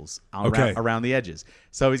card symbols Okay. around the edges.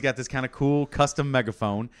 So he's got this kind of cool custom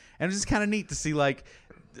megaphone, and it's just kind of neat to see like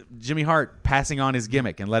Jimmy Hart passing on his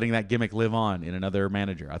gimmick and letting that gimmick live on in another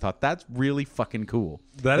manager. I thought that's really fucking cool.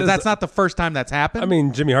 That's not the first time that's happened. I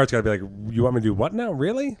mean, Jimmy Hart's got to be like, you want me to do what now?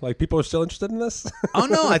 Really? Like, people are still interested in this? oh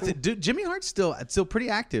no, dude, Jimmy Hart's still pretty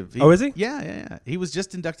active. Oh, is he? Yeah. He was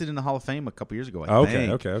just inducted in the Hall of Fame a couple years ago. I Okay,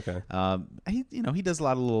 think. okay. He does a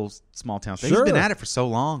lot of little small town things. Sure. He's been at it for so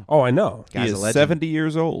long. Oh, I know. He Guy's a is legend. 70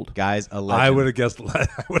 years old. Guy's a legend. I would have guessed. I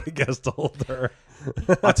would have guessed older.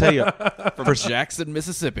 I'll tell you. From Jackson,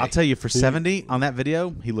 Mississippi. I'll tell you. For 70 on that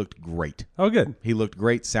video, he looked great. Oh, good. He looked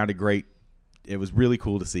great. Sounded great. It was really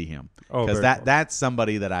cool to see him Oh, because very cool. that's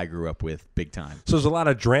somebody that I grew up with big time. So there's a lot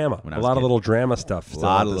of drama, When I a was lot a of kid. little drama stuff. A Still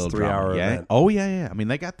lot at of this little 3-hour drama. Yeah. event. Oh yeah. I mean,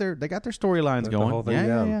 they got their storylines The going. whole thing yeah.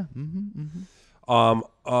 down. Mm-hmm.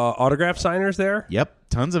 Autograph signers there. Yep,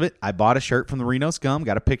 tons of it. I bought a shirt from the Reno Scum.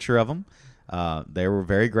 Got a picture of them. They were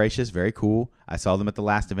very gracious, very cool. I saw them at the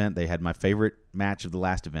last event. They had my favorite match of the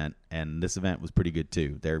last event, and this event was pretty good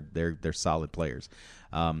too. They're solid players.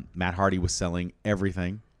 Matt Hardy was selling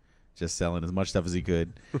everything, just selling as much stuff as he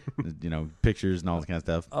could. Pictures and all that kind of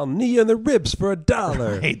stuff. I'll knee you in the ribs for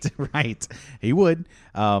 $1. Right. He would.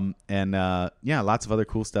 Lots of other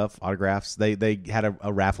cool stuff, autographs. They had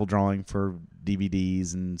a raffle drawing for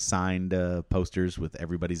DVDs and signed posters with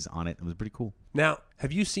everybody's on it. It was pretty cool. Now,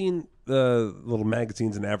 have you seen the little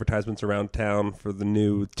magazines and advertisements around town for the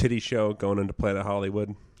new Titty Show going into Planet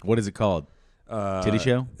Hollywood? What is it called? Titty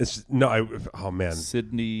Show? It's no. Oh man,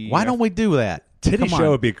 Sydney. Why don't we do that? Titty Come Show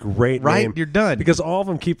on. would be a great Right? name. You're done. Because all of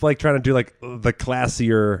them keep like trying to do like the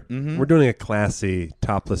classier. We're doing a classy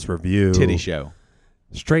topless review. Titty Show.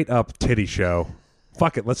 Straight up Titty Show.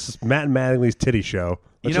 Fuck it. Let's just Matt Mattingly's Titty Show.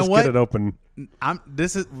 Let's You know just what? get it open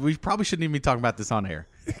We probably shouldn't even be talking about this on air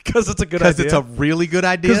because it's a good because idea. it's a really good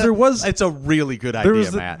idea. 'Cause it's a really good there idea,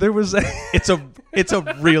 was Matt. there was a It's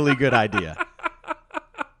a really good idea.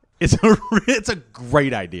 It's a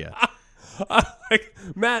great idea. like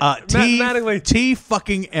Matt Matt T Mattingly. T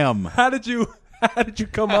fucking M. How did you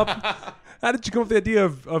come up? How did you come up with the idea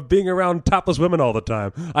of being around topless women all the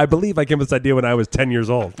time? I believe I came up with this idea when I was 10 years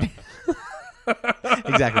old.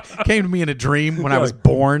 Exactly. Came to me in a dream when I was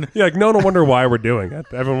born. Yeah, like no one will wonder why we're doing it.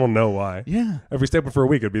 Everyone will know why. Yeah. If we stay open for a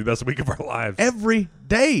week, it'd be the best week of our lives. Every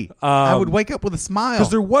day, I would wake up with a smile.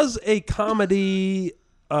 Because there was a comedy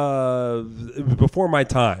before my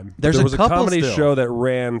time. There's there a was couple comedy still. show that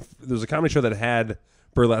ran. There was a comedy show that had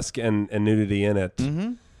burlesque and nudity in it.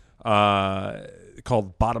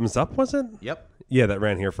 Called Bottoms Up, was it? Yep. Yeah, that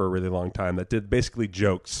ran here for a really long time. That did basically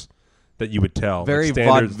jokes that you would tell. Very like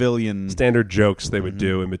standard, vaudevillian. standard jokes they would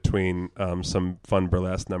do in between some fun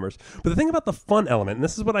burlesque numbers. But the thing about the fun element, and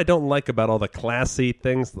this is what I don't like about all the classy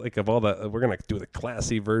things, like of all the, we're going to do the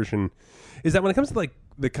classy version, is that when it comes to like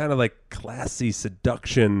the kind of like classy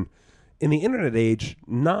seduction in the internet age,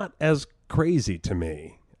 not as crazy to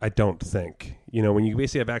me. I don't think. When you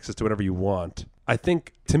basically have access to whatever you want. I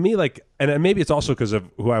think, to me, like, and maybe it's also because of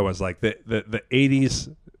who I was, like, the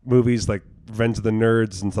 80s movies, like Revenge of the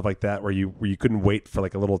Nerds and stuff like that, where you couldn't wait for,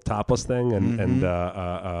 like, a little topless thing, and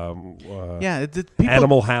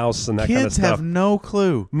Animal House and that kind of stuff. Kids have no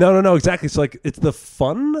clue. No, exactly. So, like, it's the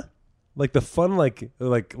fun, like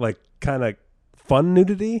kind of fun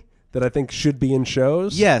nudity that I think should be in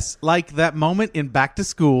shows. Yes, like that moment in Back to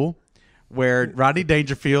School where Rodney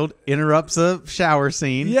Dangerfield interrupts a shower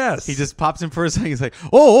scene. Yes. He just pops in for a second. He's like,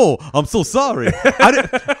 oh, I'm so sorry.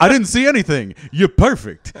 I didn't see anything. You're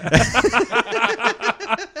perfect.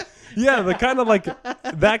 Yeah, the kind of like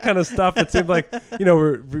that kind of stuff. It seemed like,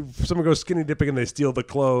 where someone goes skinny dipping and they steal the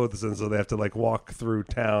clothes, and so they have to like walk through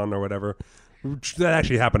town or whatever. That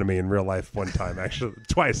actually happened to me in real life one time, actually.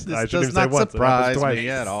 Twice. This I shouldn't does even say not once. surprise Twice me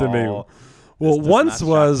at to me. all. Well, This does once not shock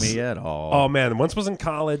was me at all. Oh man, once was in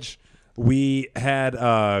college. We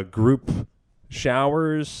had group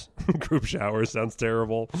showers. Group showers sounds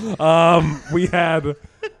terrible. We had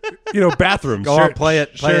bathrooms. Go on, play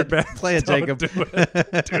it, shared play it, Jacob.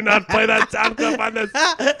 Do not play that sound clip on this,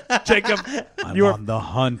 Jacob. I'm on the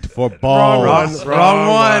hunt for balls. Wrong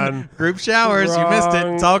one. Group showers. You missed it.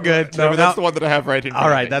 It's all good. No, that's the one that I have right in front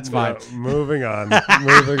All of right, me. that's fine. Moving on.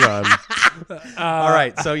 All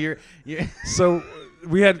right, so you're So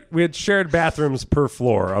we had shared bathrooms per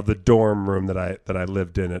floor of the dorm room that I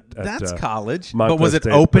lived in at that's college. Montclair But was it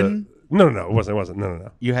State. open? No, it wasn't. No.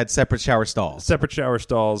 You had separate shower stalls. Separate shower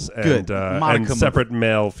stalls and Good. and Modicum separate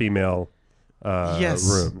male female Yes.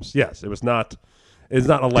 rooms. Yes, it was not. It's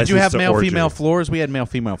not a license. Did you have to male orgy. female floors? We had male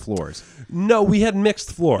female floors. No, we had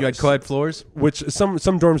mixed floors. You had co-ed floors? Which some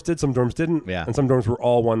dorms did, some dorms didn't. Yeah. And some dorms were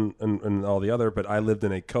all one and all the other. But I lived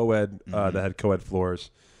in a co-ed that had co-ed floors.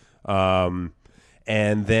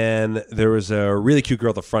 And then there was a really cute girl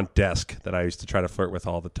at the front desk that I used to try to flirt with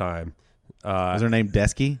all the time. Was her name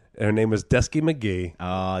Desky? Her name was Desky McGee.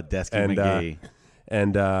 Oh, Desky McGee.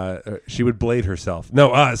 And she would blade herself.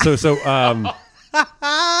 No, so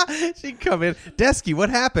She'd come in. Desky, what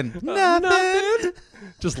happened? Nothing.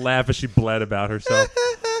 just laugh as she bled about herself.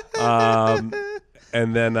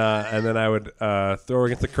 And then I would throw her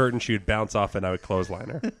against the curtain. She would bounce off, and I would clothesline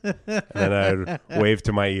her. And then I would wave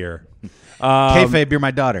to my ear. Kayfabe, you're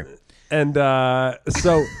my daughter. And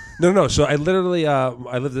so no. So I literally I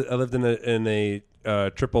lived in a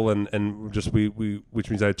triple and just we which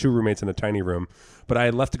means I had two roommates in a tiny room. But I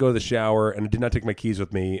had left to go to the shower and I did not take my keys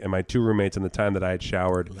with me. And my two roommates in the time that I had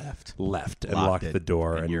showered left and locked the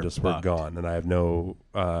door and just were gone. And I have no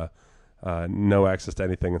access to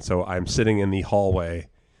anything. And so I'm sitting in the hallway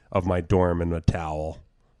of my dorm in a towel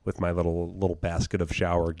with my little basket of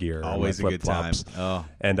shower gear. Always and my a good time. flip-flops. Oh.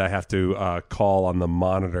 And I have to call on the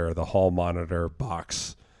hall monitor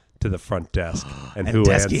box to the front desk. And who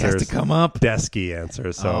Desky answers? has to come up. Desky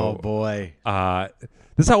answers. So, Oh, boy. this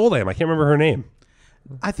is how old I am. I can't remember her name.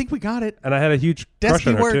 I think we got it. And I had a huge crush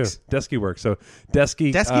on her, works. too. Desky works. So,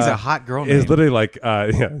 Desky's a hot girl is name. literally like,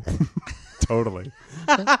 yeah, totally.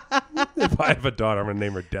 If I have a daughter, I'm going to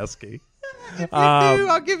name her Desky.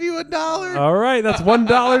 I'll give you $1. All right, that's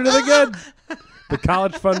 $1 to the good. The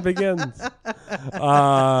college fund begins.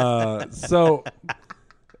 So,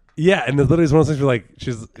 yeah, and literally one of those things where like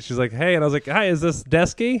she's like, hey, and I was like, hi, is this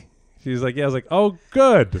Desky? She's like, yeah. I was like, oh,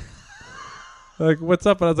 good. Like, what's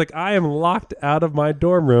up? And I was like, I am locked out of my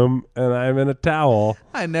dorm room and I'm in a towel.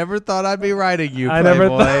 I never thought I'd be writing you, I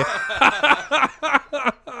Playboy. never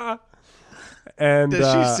And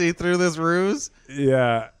Does she see through this ruse?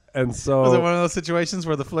 Yeah, and so Was it one of those situations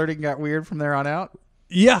where the flirting got weird from there on out?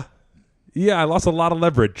 Yeah, I lost a lot of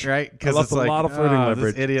leverage. Right? I Because lost it's like, a lot of flirting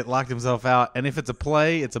leverage. this idiot locked himself out. And if it's a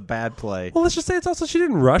play, it's a bad play. Well, let's just say it's also she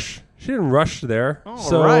didn't rush. She didn't rush there. All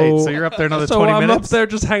so, right. So you're up there another so 20 I'm minutes? up there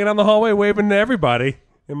just hanging out in the hallway, waving to everybody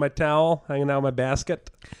in my towel, hanging out in my basket.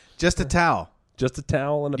 Just a towel. Just a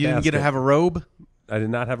towel and a You basket. didn't get to have a robe? I did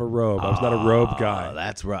not have a robe. I was not a robe guy. Oh,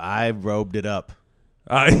 that's right. I robed it up.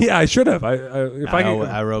 Yeah, I should have. If I could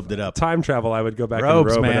I robed it up. time travel, I would go back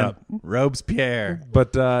Robes, and robe man. it up. Robes, Pierre.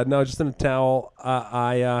 But no, just in a towel.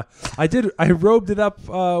 I robed it up.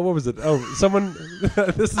 What was it? Oh, someone.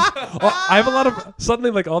 This is. I have a lot of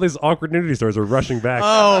suddenly like all these awkward nudity stories are rushing back.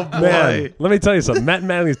 Oh, boy. Man, let me tell you something. Matt and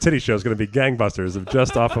Mattingly's Titty Show is going to be gangbusters of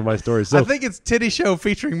just off of my stories. So I think it's Titty Show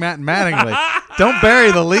featuring Matt and Mattingly. Don't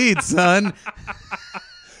bury the lead, son.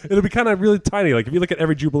 it'll be kind of really tiny. Like if you look at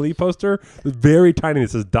every Jubilee poster, it's very tiny.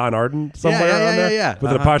 It says Don Arden somewhere on there yeah.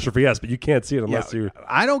 with an apostrophe S, but you can't see it unless you.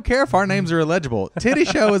 I don't care if our names are illegible. Titty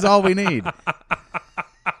Show is all we need.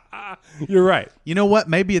 You're right. You know what?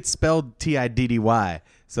 Maybe it's spelled Tiddy,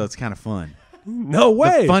 so it's kind of fun. No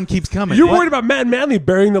way. The fun keeps coming. You're What? worried about Matt and Manly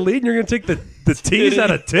burying the lead, and you're going to take the T's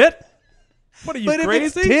out of tit? What are you, But crazy?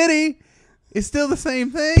 if it's titty, it's still the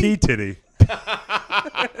same thing. P-titty.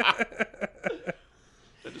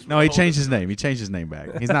 No, he changed his name. He changed his name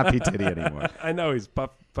back. He's not P Titty anymore. I know, he's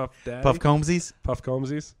Puff Daddy. Puff Combsies? Puff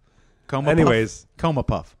Combsies. Coma Anyways. Puff? Coma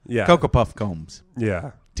Puff. Yeah. Cocoa Puff Combs.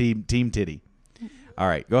 Yeah. Team Titty. All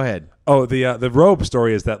right, go ahead. Oh, the robe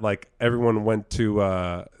story is that like everyone went to.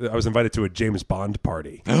 I was invited to a James Bond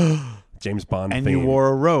party. James Bond. And theme. you wore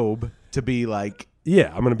a robe to be like,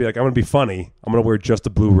 Yeah, I'm gonna be funny. I'm gonna wear just a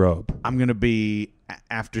blue robe. I'm going to be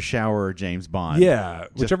after shower James Bond. Yeah,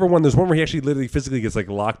 whichever one. There's one where he actually literally physically gets like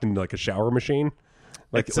locked into like a shower machine,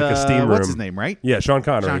 like It's, like a steam room. What's his name, right? Yeah, Sean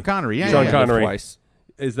Connery. Sean Connery, yeah. Sean yeah. Connery. Twice.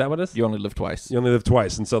 Is that what it is? You only live twice. You only live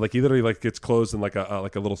twice, and so like he literally like gets closed in like a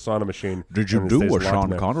little sauna machine. Did you and do stays a locked in Sean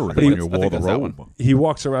there. Connery But he- when you I wore think the that's that robe? one. He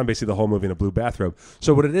walks around basically the whole movie in a blue bathrobe.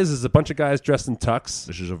 So what it is a bunch of guys dressed in tux,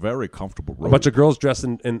 This is a very comfortable robe. a bunch of girls dressed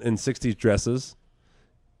in 60s dresses,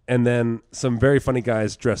 and then some very funny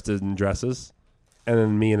guys dressed in dresses, and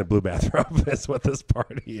then me in a blue bathrobe. That's what this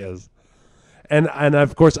party is. And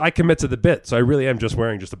of course I commit to the bit, so I really am just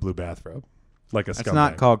wearing just a blue bathrobe, like a That's scumbag.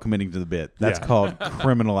 not called committing to the bit. That's Yeah. called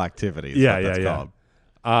criminal activity. is Yeah, what yeah, that's yeah.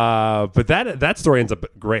 called. But that story ends up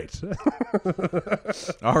great.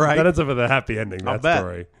 All right. That ends up with a happy ending. I'll That bet.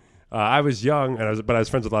 story. I was young, but I was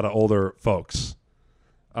friends with a lot of older folks.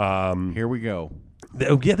 Here we go.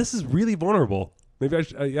 Yeah, this is really vulnerable. Maybe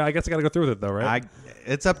I guess I got to go through with it though, right?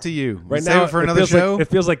 It's up to you. Right Save now, it for another feels show. Like, it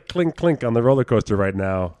feels like clink clink on the roller coaster right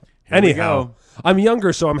now. Here we Anyhow, go. I'm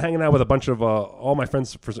younger, so I'm hanging out with a bunch of all my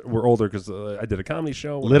friends were older because I did a comedy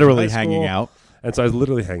show. when I was in Literally high hanging school. out. And so I was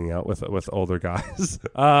literally hanging out with older guys.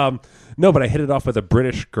 No, but I hit it off with a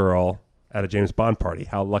British girl at a James Bond party.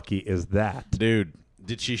 How lucky is that? Dude,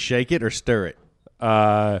 did she shake it or stir it?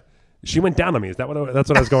 She went down on me. Is that what? That's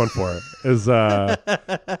what I was going for. Is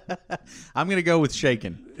I'm going to go with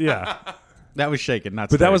shaking. yeah. That was shaking, not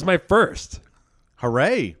But that stirred. was my first.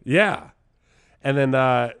 Hooray. Yeah. And then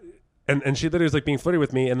and she literally was like being flirty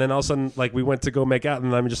with me, and then all of a sudden like we went to go make out,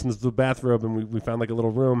 and I'm just in this little bathrobe, and we found like a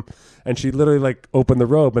little room, and she literally like opened the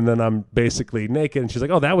robe, and then I'm basically naked, and she's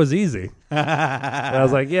like, "Oh, that was easy." And I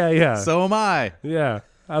was like, "Yeah." So am I. Yeah.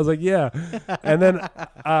 I was like, yeah. And then,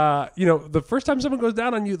 the first time someone goes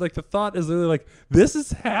down on you, like the thought is literally like, this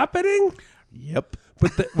is happening? Yep.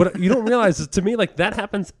 But what you don't realize is to me, like that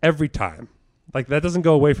happens every time. Like that doesn't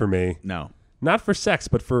go away for me. No. Not for sex,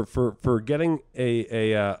 but for getting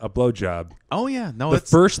a blowjob. Oh, yeah. No, The it's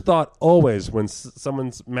first thought always when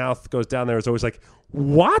someone's mouth goes down there is always like,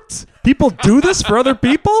 what? People do this for other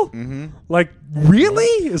people? Mm-hmm. Like, really?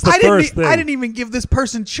 Is the first thing. I didn't even give this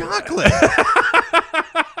person chocolate.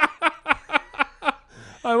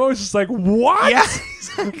 I'm always just like, what? Yeah,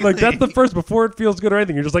 exactly. Like, that's the first, before it feels good or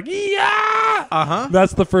anything. You're just like, yeah. Uh-huh.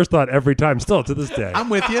 That's the first thought every time, still to this day. I'm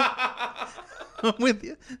with you. I'm with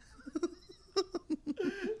you.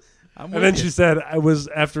 And then she said, I was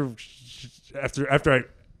after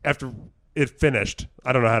it finished.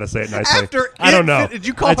 I don't know how to say it nicely. I don't know. Did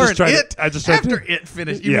you call I her just an tried it? I just tried After to, it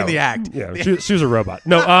finished. You mean the act. Yeah, she was a robot.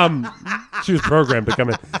 No, she was programmed to come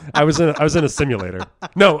in. I was in a simulator.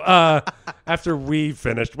 No, after we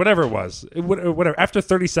finished, whatever it was, whatever. After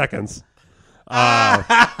 30 seconds,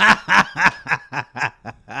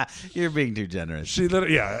 You're being too generous. she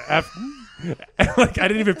literally, like I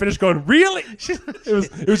didn't even finish going. Really?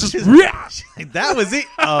 It was just. That was it.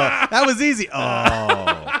 Oh, that was easy.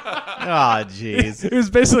 Oh, jeez. It was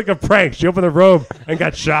basically like a prank. She opened the robe and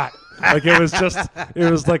got shot. Like it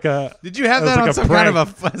was like a. Did you have it was that on like some kind of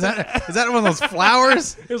a? Is that one of those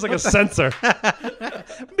flowers? It was like a sensor.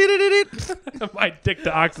 My dick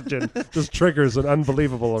to oxygen just triggers an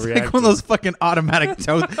unbelievable reaction. Like one of those fucking automatic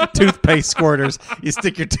toothpaste squirters. You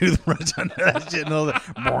stick your toothbrush under that shit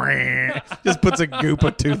and just puts a goop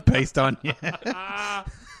of toothpaste on you.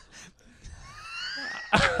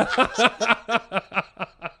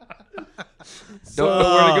 Don't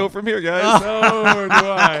know where to go from here, guys. No, do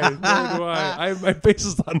I. My face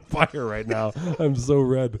is on fire right now. I'm so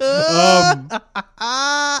red. She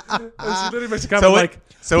literally makes a comment like,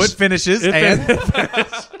 so it finishes It and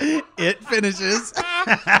fin- it finishes.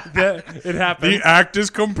 it happened. The act is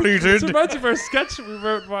completed. It reminds me of our sketch we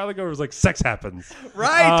wrote a while ago. It was like sex happens.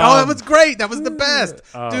 Right. That was great. That was the best.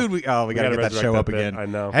 Dude, we gotta get that resurrect show that up bit. again. I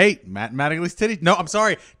know. Hey, Matt Mattingly's Titty. No, I'm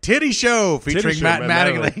sorry. Titty Show featuring Show, Matt Matt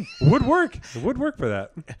Mattingly. Would work. It would work for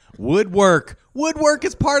that. Woodwork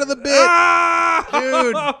is part of the bit.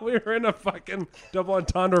 Dude. We were in a fucking double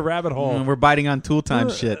entendre rabbit hole. We're biting on tool time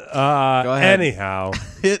shit. Go ahead. Anyhow,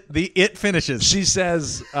 It finishes. she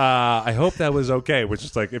says, I hope that was okay, which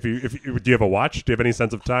is like, if you do you have a watch? Do you have any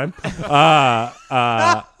sense of time?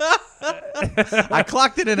 I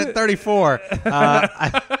clocked it in at 34,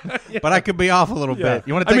 but I could be off a little bit.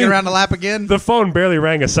 You want to take it around the lap again? The phone barely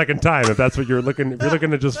rang a second time. If that's what you're looking, if you're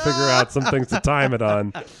looking to just figure out some things to time it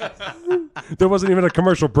on. There wasn't even a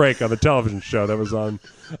commercial break on the television show that was on.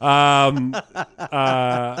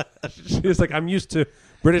 She was like, "I'm used to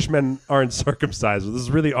British men aren't circumcised." This is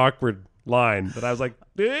a really awkward line that I was like,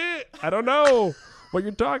 I don't know what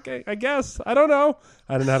you're talking. I guess I don't know.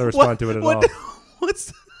 I didn't know how to respond to it at all.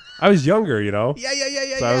 What's? I was younger, you know. Yeah.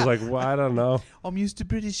 So I was like, well, I don't know. I'm used to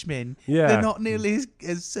British men. Yeah. They're not nearly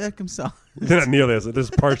as circumcised. They're not nearly as. This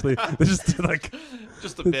is partially. They're just like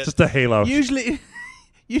Just a bit. just a halo. Usually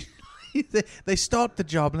they start the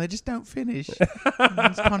job and they just don't finish.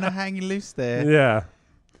 It's kind of hanging loose there. Yeah.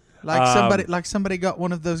 Like somebody got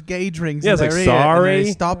one of those gauge rings. Yeah, in it's their like, ear and sorry.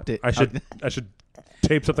 they stopped it. I should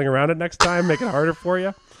tape something around it next time, make it harder for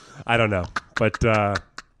you. I don't know, but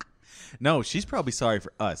No, she's probably sorry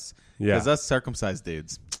for us. Yeah. Because us circumcised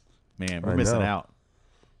dudes, man, we're I missing know.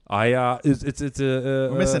 out. it's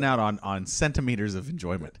We're missing out on centimeters of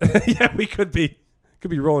enjoyment. Yeah, we could be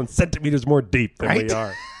rolling centimeters more deep than we Right?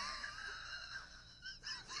 are.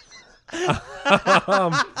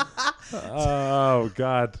 Oh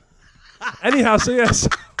God. Anyhow, so yes,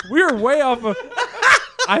 we were way off of.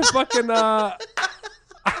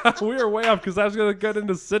 We were way off because I was going to get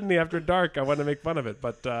into Sydney after dark. I wanted to make fun of it,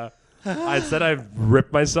 but I said I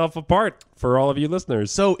ripped myself apart for all of you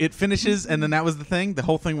listeners. So it finishes, and then that was the thing. The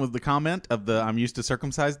whole thing was the comment of the "I'm used to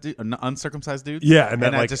uncircumcised dudes." Yeah, and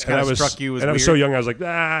then that like just and kind I of was, struck you as and I was weird. so young. I was like,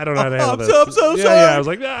 I don't know how to handle this. I'm so yeah, sorry. Yeah, I was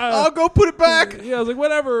like, I'll go put it back. Yeah, I was like,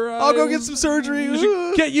 whatever. I'll go get some surgery. You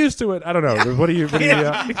should get used to it. I don't know. What do you? Get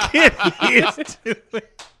used to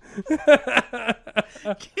it.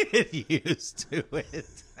 Get used to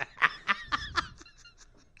it.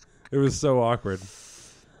 It was so awkward.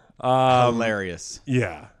 Hilarious.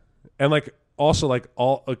 Yeah, and like also like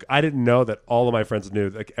I didn't know that all of my friends knew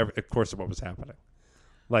like of course what was happening.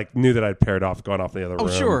 Like knew that I'd paired off, gone off in the other room.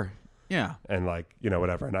 Oh, sure. Yeah. And like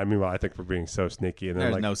whatever. And I mean, I think we're being so sneaky. And then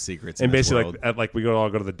There's like no secrets. And in this basically, world. like we all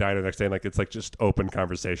go to the diner next day, and like it's like just open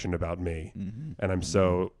conversation about me, and I'm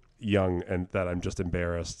so young and that I'm just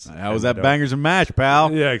embarrassed. How was And that bangers and mash,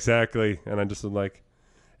 pal? Yeah, exactly. And I'm just like,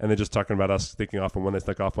 and they're just talking about us sneaking off and when they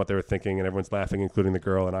snuck off, what they were thinking, and everyone's laughing, including the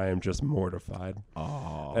girl, and I am just mortified.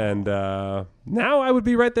 Oh. And now I would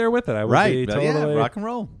be right there with it. I would be Right. totally. Yeah, rock and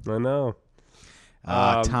roll. I know.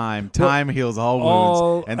 Time heals all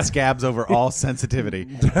wounds and scabs over all sensitivity.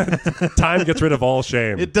 Time gets rid of all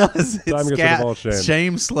shame. It does. Time gets rid of all shame.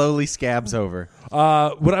 Shame slowly scabs over.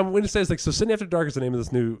 What I'm going to say is like, so Sydney After Dark is the name of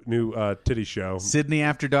this new titty show. Sydney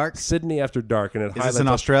After Dark? Sydney After Dark, and it Is highlights this an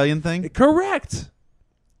Australian thing? Correct.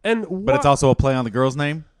 And But it's also a play on the girl's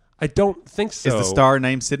name? I don't think so. Is the star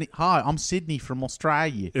named Sydney? Hi, I'm Sydney from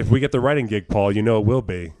Australia. If we get the writing gig, Paul, you know it will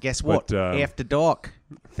be. Guess what? But, After dark,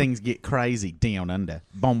 things get crazy down under.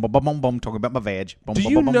 Boom, boom, boom, boom, boom. Talking about my veg. Boom, do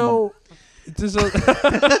boom, you boom, boom, know? There's a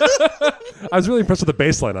I was really impressed with the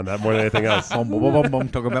bass line on that more than anything else. boom, boom, boom, boom, boom.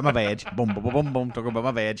 Talking about my veg. Boom, boom, boom, boom, boom. Talking about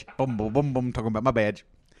my veg. Boom, boom, boom, boom. Talking about my veg.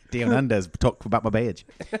 Down under's talk about my veg.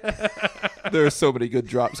 There are so many good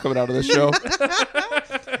drops coming out of this show.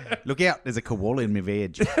 Look out! There's a koala in my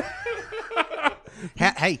veg.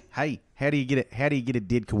 Hey! How do you get it? How do you get a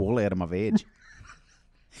dead koala out of my veg?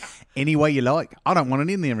 Any way you like. I don't want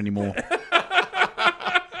it in there anymore.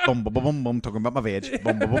 Boom, boom, boom, boom, boom. Talking about my veg.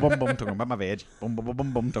 Boom, boom, boom, boom, boom. Talking about my veg. Boom, boom, boom,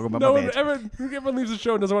 boom, boom. Talking about No my one veg. everyone leaves the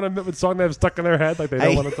show and doesn't want to admit what song they have stuck in their head, like they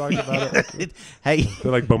don't want to talk about it. Hey,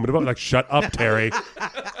 They're like boom, boom, boom. Like shut up, Terry.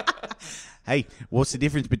 hey! What's the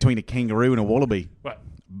difference between a kangaroo and a wallaby? What?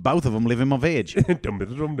 Both of them live in my veg. Dum, dum,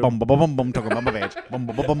 dum, dum. Boom, boom, boom, boom, boom. Talking about my veg. Boom,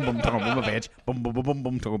 boom, boom, boom, boom. Talking about my veg. Boom, boom, boom, boom,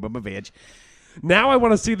 boom. Talking about my veg. Now I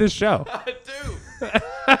want to see this show. I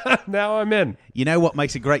do. Now I'm in. You know what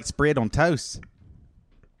makes a great spread on toast?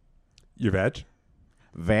 Your veg?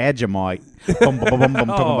 Vegemite. Boom, boom, boom, boom, boom.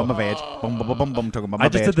 Talking about my veg. Boom, boom, boom, boom, boom. Talking about my I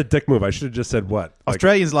just veg. did the dick move. I should have just said what?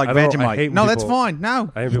 Australians like I don't- I Vegemite. hate when No, that's people- fine.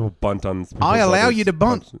 No, I have people bunt on. I allow you to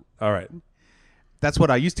bunt. All right. that's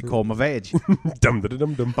what I used to call my veg. Dum, dum,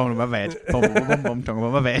 dum, dum. Boom, my veg. Boom, boom, boom, boom. Talking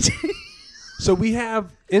about my veg. So we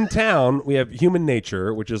have in town, we have Human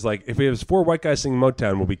Nature, which is like if we have 4 white guys singing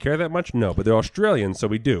Motown, will we care that much? No, but they're Australian, so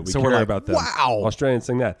we do. We So care we're like, about them. wow. Australians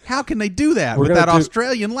sing that. How can they do that We're with gonna that do-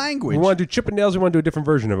 Australian language? We want to do Chippendales. We want to do a different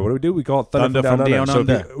version of it. What do? We call it Thunder, Thunder from Down from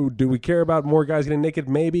Under. Down So do we care about more guys getting naked?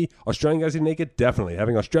 Maybe. Australian guys getting naked? Definitely.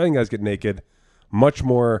 Having Australian guys get naked, much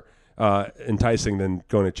more enticing than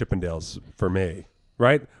going to Chippendales for me.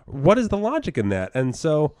 Right? What is the logic in that? And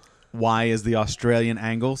so Why is the Australian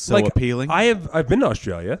angle so appealing? I've been to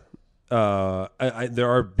Australia. There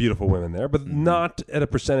are beautiful women there, but not at a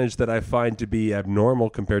percentage that I find to be abnormal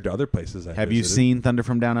compared to other places. Have you seen Thunder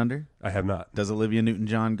from Down Under? I have not. Does Olivia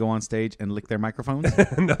Newton-John go on stage and lick their microphones?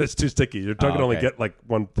 No, it's too sticky. Your tongue can only get like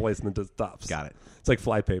one place and then it just stops. Got it. It's like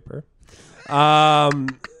flypaper.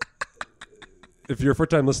 If you're a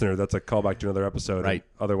first-time listener, that's a callback to another episode. Right.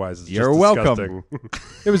 Otherwise, it's You're just welcome. disgusting.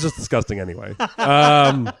 It was just disgusting anyway.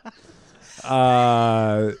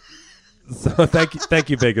 So thank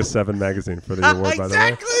you, Vegas 7 magazine for the award. By the way, I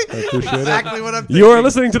appreciate exactly what I'm thinking. You are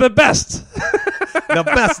listening to the best, the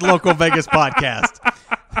best local Vegas podcast.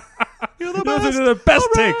 You're the best. Listening to the best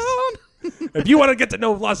takes. If you want to get to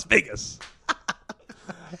know Las Vegas,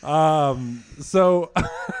 so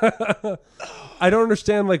I don't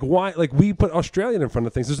understand why we put Australian in front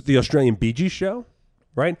of things. This is the Australian Bee Gees show.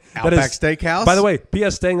 Right? Outback Steakhouse. By the way,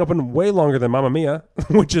 PS staying open way longer than Mamma Mia,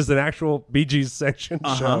 which is an actual Bee Gees sanctioned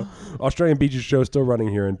show. Australian Bee Gees show still running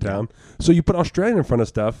here in town. So you put Australian in front of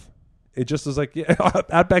stuff. It just is like,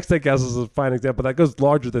 Outback Steakhouse is a fine example. That goes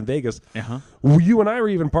larger than Vegas. You and I were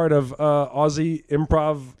even part of Aussie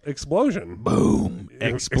Improv Explosion. Boom.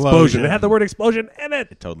 Explosion. It had the word explosion in it.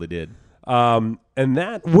 It totally did. And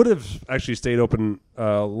that would have actually stayed open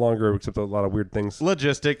longer, except a lot of weird things.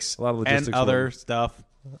 Logistics. A lot of logistics. And other stuff.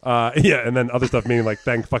 And then other stuff meaning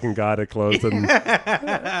thank fucking God it closed. And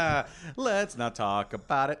let's not talk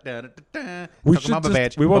about it. Da, da, da, da. We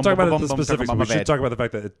won't talk about the specifics. But we should talk about the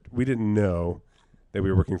fact that we didn't know that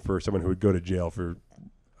we were working for someone who would go to jail for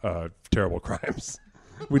terrible crimes.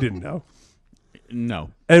 We didn't know.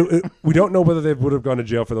 No. And we don't know whether they would have gone to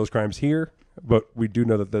jail for those crimes here, but we do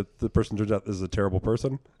know that the person turns out is a terrible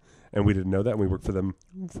person, and we didn't know that, and we worked for them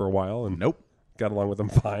for a while and got along with them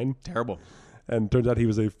fine. Terrible. And turns out he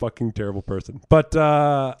was a fucking terrible person. But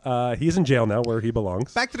he's in jail now where he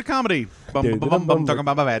belongs. Back to the comedy. Talking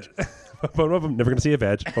about my badge. Never going to see a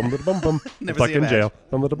badge. Never Stuck see a in badge. jail.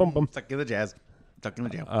 Stuck in the jazz. Stuck in the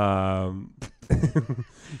jail.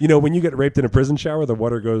 When you get raped in a prison shower, the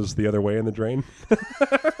water goes the other way in the drain.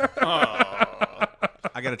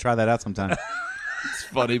 I got to try that out sometime. It's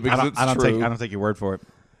funny because I don't take your word for it.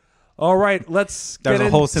 All right, let's get into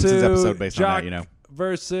There's a whole Simpsons episode based on Jock that, you know.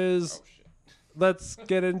 versus... Let's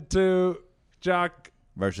get into Jock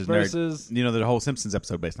versus Nerd. You know, there's a whole Simpsons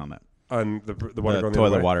episode based on that. On the water going the toilet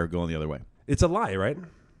other way. water going the other way. It's a lie, right?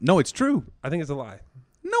 No, it's true. I think it's a lie.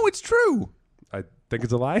 No, it's true. I think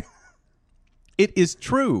it's a lie. It is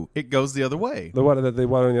true. It goes the other way. The water in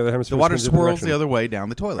the other hemisphere. The water swirls the other way down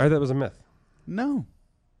the toilet. I thought that was a myth. No.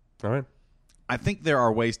 All right. I think there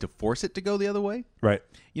are ways to force it to go the other way. Right.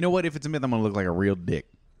 You know what? If it's a myth, I'm going to look like a real dick.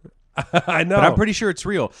 I know. But I'm pretty sure it's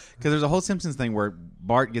real because there's a whole Simpsons thing where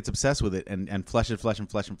Bart gets obsessed with it and flesh. And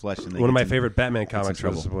one of my favorite Batman comics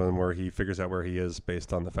was trouble. one where he figures out where he is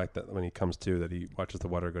based on the fact that when he comes to that he watches the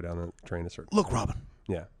water go down the drain a certain. Look, Robin.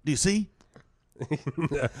 Yeah. Do you see?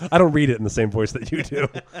 I don't read it in the same voice that you do.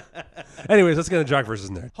 Anyways, let's get into Jock versus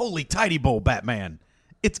Nerd. Holy tidy bowl, Batman.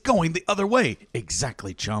 It's going the other way.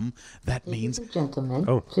 Exactly, chum. That means... Ladies and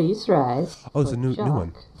gentlemen, please rise. Oh, it's a new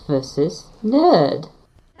one. Jock versus Nerd.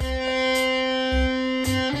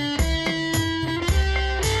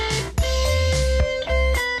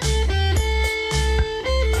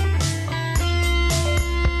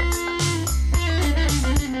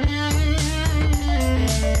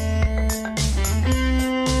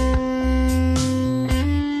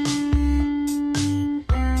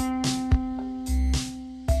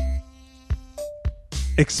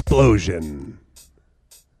 Explosion.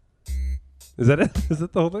 Is that it? Is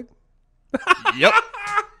that the whole thing? Yep.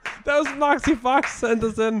 That was Moxie Fox sent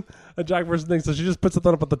us in a Jock versus thing, so she just puts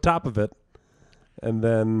something up at the top of it, and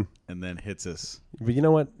then hits us. But you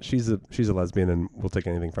know what? She's a lesbian, and we'll take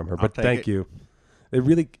anything from her. But thank it. you.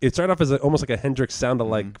 It started off as almost like a Hendrix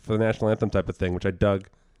sound-alike for the national anthem type of thing, which I dug.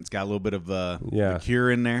 It's got a little bit of the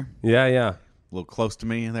Cure in there. Yeah. A little close to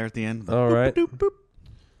me there at the end. All right. Boop, boop, boop.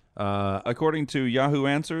 According to Yahoo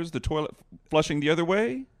Answers, the toilet flushing the other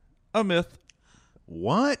way, a myth.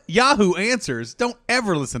 What? Yahoo Answers? Don't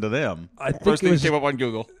ever listen to them. First thing that came up on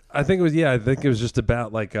Google. I think it was just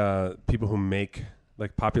about people who make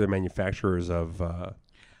popular manufacturers of.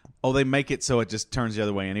 They make it so it just turns the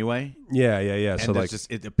other way anyway. Yeah. And So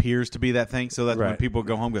it appears to be that thing, so that when Right. people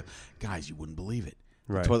go home, go, guys, you wouldn't believe it.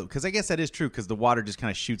 Right. Because I guess that is true. Because the water just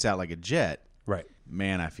kind of shoots out like a jet. Right.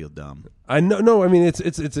 Man, I feel dumb. I know. No, I mean it's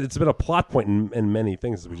been a plot point in many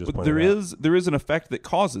things as we just But pointed out. there is an effect that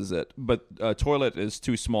causes it, but a toilet is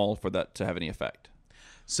too small for that to have any effect.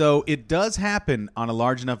 So it does happen on a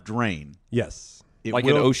large enough drain. Yes. It Like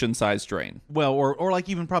will- an ocean-sized drain. Well, or like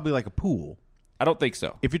even probably like a pool. I don't think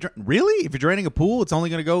so. If you're if you're draining a pool, it's only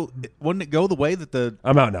going to go. Wouldn't it go the way that the?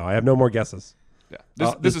 I'm out now. I have no more guesses.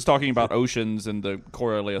 Yeah. This is talking about oceans and the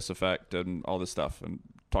Coriolis effect and all this stuff, and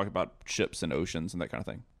talking about ships and oceans and that kind of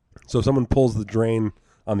thing. So if someone pulls the drain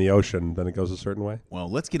on the ocean, then it goes a certain way? Well,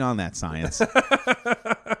 let's get on that science.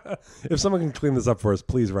 If someone can clean this up for us,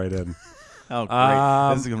 please write in. Oh,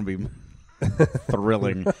 great. This is going to be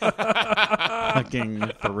thrilling.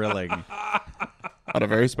 Fucking thrilling. On a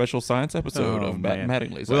very special science episode of Matt man.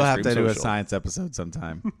 Mattingly's We'll Ice have Cream to do a Social. science episode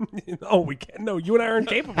sometime. Oh, we can't. No, you and I are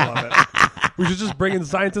incapable of it. We should just bring in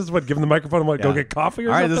scientists, give them the microphone and go Yeah. get coffee or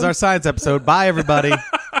All right, something? this is our science episode. Bye, everybody.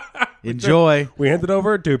 Enjoy. We hand it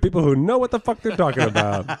over to people who know what the fuck they're talking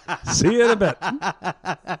about. See you in a bit.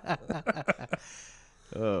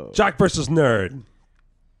 Jock versus Nerd.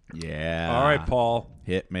 Yeah. All right, Paul.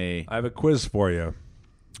 Hit me. I have a quiz for you.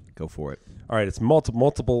 Go for it. All right, it's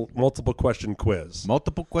multiple question quiz.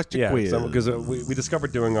 Multiple question quiz. because we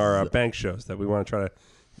discovered doing our bank shows that we want to try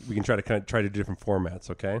to do different formats.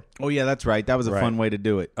 Okay. Oh, yeah, that's right. That was a Right. fun way to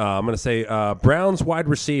do it. I'm going to say Browns wide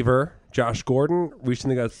receiver Josh Gordon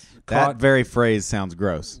recently got That caught. very phrase sounds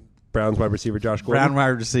gross. Browns wide receiver Josh Gordon. Brown wide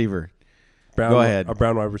receiver. Brown, Go ahead. A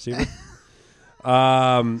brown wide receiver.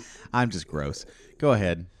 I'm just gross. Go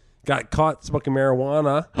ahead. Got caught smoking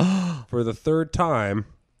marijuana for the third time.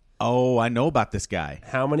 Oh, I know about this guy.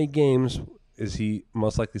 How many games is he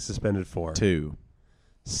most likely suspended for? 2.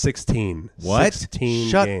 16. What? 16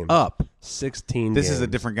 Shut games. up. 16 This games. is a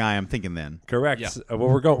different guy I'm thinking then. Correct. Yeah.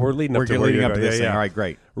 We're leading up We're to where leading you're up to going. this Yeah, thing. yeah. All right,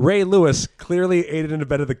 great. Ray Lewis clearly aided and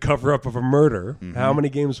abetted the cover-up of a murder. Mm-hmm. How many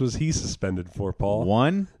games was he suspended for, Paul?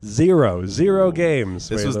 1. 0 games.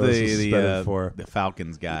 This Ray was Lewis suspended for. the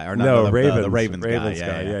Falcons guy. Or No, the Ravens. The Ravens guy.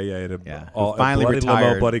 guy. Yeah. Yeah. All, Who finally bloody retired.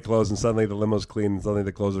 limo, bloody clothes, and suddenly the limo's clean, and suddenly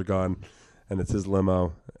the clothes are gone, and it's his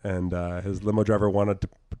limo. And his limo driver wanted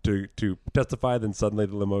to testify, then suddenly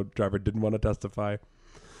the limo driver didn't want to testify.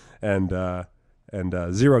 And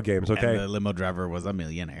 0 games, okay? And the limo driver was a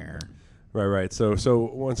millionaire. Right. So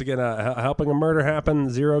once again, helping a murder happen,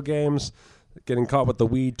 0 games, getting caught with the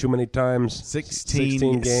weed too many times.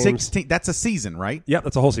 16 games. 16. That's a season, right? Yeah,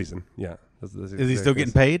 that's a whole season. Yeah. Is he still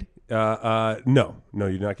getting paid? No,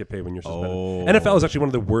 you do not get paid when you're suspended. Oh. NFL is actually one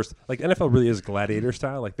of the worst. Like NFL really is gladiator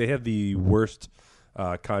style. Like they have the worst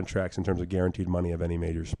contracts in terms of guaranteed money of any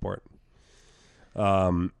major sport.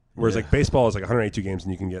 Whereas like baseball is like 182 games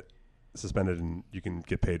and you can get suspended and you can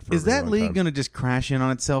get paid for. Is a really that long league time. going to just crash in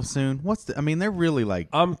on itself soon? They're really like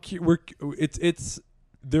it's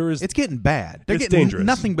getting bad. They're It's getting dangerous.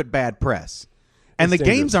 nothing but bad press. And It's the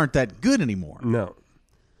dangerous. games aren't that good anymore. No.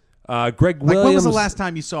 Greg Like Williams. when was the last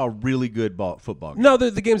time you saw a really good football game? No,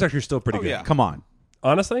 the game's actually still pretty good. yeah. Come on.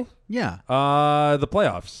 Honestly, Yeah. the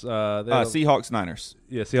playoffs. Seahawks Niners.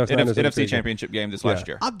 Yeah, Seahawks. Niners had a NFC pretty good- Championship game this last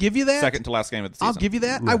year. I'll give you that. Second to last game of the season. I'll give you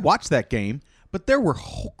that. I watched that game, but there were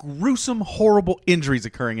gruesome, horrible injuries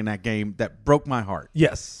occurring in that game that broke my heart.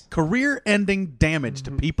 Yes. Career-ending damage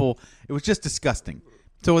to people. It was just disgusting.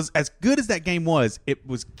 So as good as that game was, it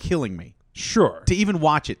was killing me Sure. to even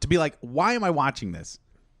watch it. To be like, why am I watching this?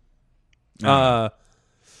 I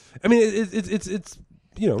mean, it's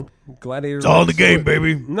gladiator. It's all in the sport. game,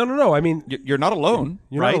 baby. No. I mean, You're not alone.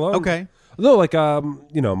 you're Right? not alone. Okay. No, like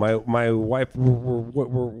my wife,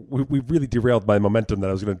 we really derailed my momentum that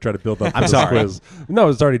I was going to try to build up. For I'm this sorry. quiz. No,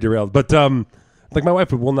 it's already derailed. But like my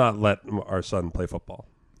wife will not let our son play football.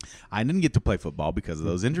 I didn't get to play football because of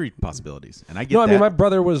those injury possibilities, and I get No, I that. mean my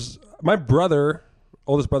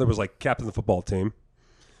oldest brother was like captain of the football team,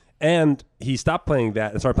 and he stopped playing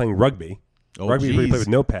that and started playing rugby. Oh, Rugby where you geez. play with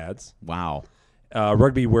no pads. Wow.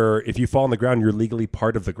 Rugby where if you fall on the ground, you're legally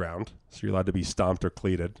part of the ground, so you're allowed to be stomped or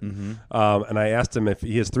cleated. Mm-hmm. And I asked him if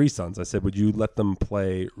he has 3 sons. I said, "Would you let them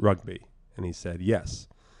play rugby?" And he said, "Yes."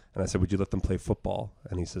 And I said, "Would you let them play football?"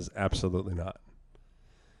 And he says, "Absolutely not."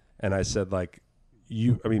 And I said,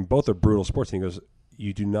 both are brutal sports. And he goes,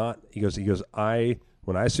 "You do not." He goes,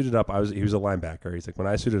 when I suited up, he was a linebacker. He's like, when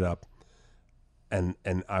I suited up, and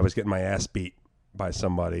I was getting my ass beat by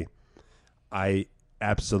somebody, I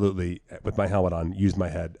absolutely, with my helmet on, use my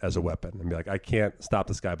head as a weapon and be like, I can't stop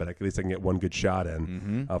this guy, but at least I can get one good shot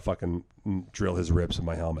in. I'll fucking drill his ribs with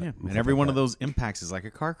my helmet. Yeah. And every one of those impacts is like a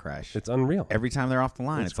car crash. It's unreal. Every time they're off the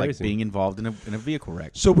line, It's it's like crazy. being involved in a vehicle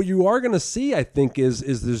wreck. So what you are going to see, I think, is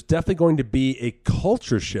there's definitely going to be a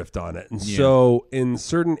culture shift on it. And Yeah. so in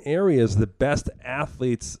certain areas, the best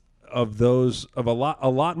athletes of a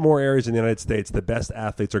lot more areas in the United States, the best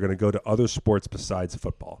athletes are going to go to other sports besides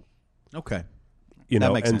football. Okay. You That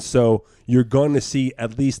know, makes and sense. so you're going to see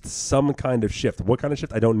at least some kind of shift. What kind of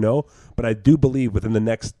shift? I don't know, but I do believe within the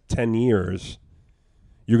next 10 years,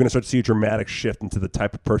 you're going to start to see a dramatic shift into the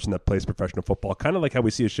type of person that plays professional football, kind of like how we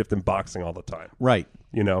see a shift in boxing all the time. Right.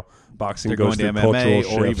 Boxing They're goes going to through MMA cultural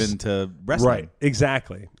or shifts. even to wrestling. Right.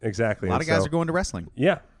 Exactly. A lot of guys are going to wrestling.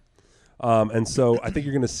 Yeah. And so I think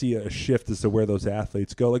you're going to see a shift as to where those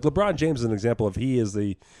athletes go. Like LeBron James is an example of he is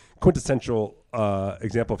the quintessential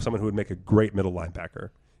example of someone who would make a great middle linebacker.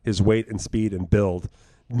 His weight and speed and build,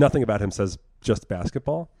 nothing about him says just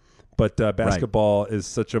basketball. But basketball is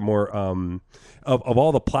such a more of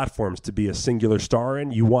all the platforms to be a singular star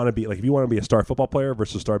in. You want to be like if you want to be a star football player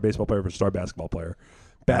versus a star baseball player versus a star basketball player.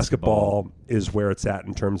 Basketball is where it's at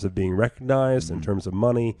in terms of being recognized, in terms of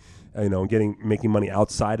money, making money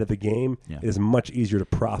outside of the game. Yeah. It is much easier to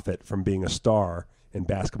profit from being a star in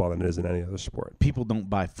basketball than it is in any other sport. People don't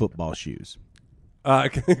buy football shoes.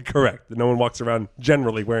 Correct. No one walks around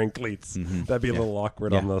generally wearing cleats. That'd be a little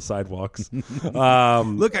awkward on the sidewalks.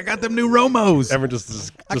 Look, I got them new Romos. Everyone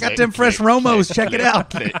just I got them fresh Romos. Check it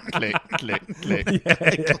out. Click, click, click, click. yeah,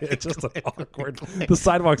 it's just like awkward. The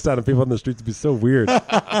sidewalk sound of people on the streets would be so weird. It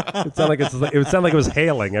would sound like it was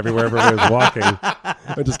hailing everywhere everybody was walking.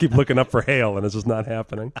 I just keep looking up for hail, and it's just not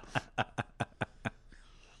happening.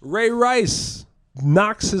 Ray Rice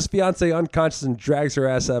knocks his fiancée unconscious and drags her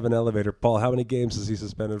ass out of an elevator. Paul, how many games is he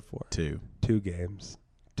suspended for? 2. 2 games.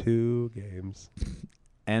 2 games.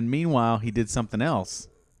 And meanwhile, he did something else,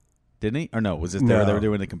 didn't he? Or no, was it No. there? They were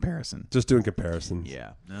doing the comparison. Just doing comparisons.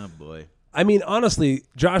 Yeah. Oh boy. I mean, honestly,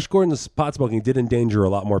 Josh Gordon's pot smoking did endanger a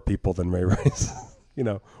lot more people than Ray Rice.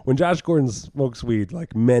 When Josh Gordon smokes weed,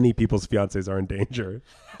 like many people's fiancés are in danger.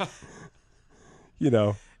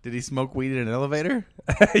 Did he smoke weed in an elevator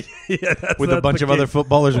Yeah, with a bunch of other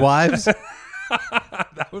footballers' wives? Is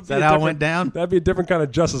that how it went down? That'd be a different kind of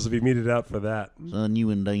justice if he meted out for that. Son, you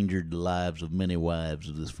endangered the lives of many wives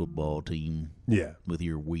of this football team Yeah. with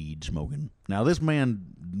your weed smoking. Now, this man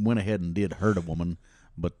went ahead and did hurt a woman,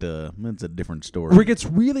 but that's a different story. Where it gets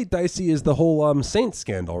really dicey is the whole Saints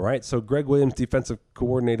scandal, right? So Greg Williams, defensive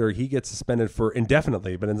coordinator, he gets suspended for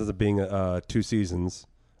indefinitely, but ends up being 2 seasons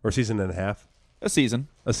or season and a half. A season.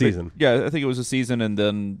 A season. Yeah, I think it was a season, and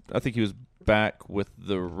then I think he was back with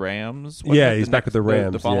the Rams. Yeah, he's back with the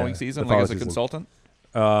Rams. The following yeah, season, the like following as a season. consultant.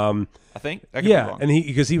 I think. I could be wrong. and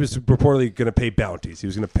because he was reportedly going to pay bounties. He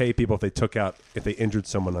was going to pay people if they injured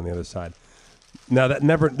someone on the other side. Now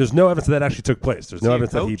there's no evidence that actually took place. There's no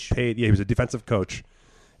evidence that he paid. Yeah, he was a defensive coach,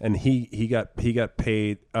 and he got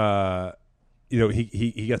paid. He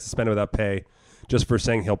got suspended without pay just for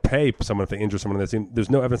saying he'll pay someone if they injure someone on the team. There's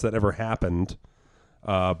no evidence that ever happened.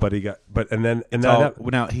 But he got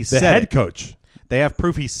now he the said head it. coach. They have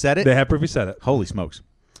proof he said it. They have proof he said it. Holy smokes!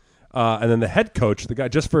 And then the head coach, the guy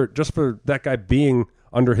just for that guy being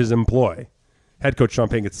under his employ, head coach Sean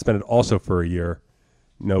Payton gets suspended also for a year,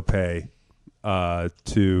 no pay, because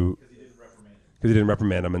he didn't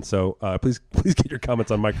reprimand him. And so please get your comments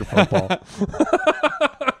on microphone, Paul.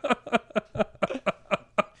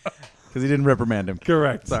 Because he didn't reprimand him.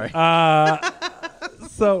 Correct. Sorry.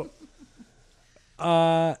 So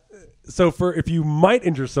if you might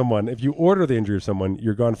injure someone, if you order the injury of someone,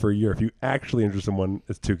 you're gone for a year. If you actually injure someone,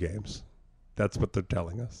 it's 2 games. That's what they're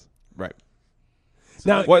telling us. Right.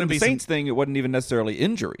 Now, Well, the Saints thing, it wasn't even necessarily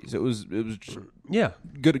injuries. It was just yeah,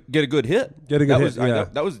 get a good hit. Get a good hit, yeah.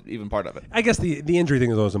 That was even part of it. I guess the injury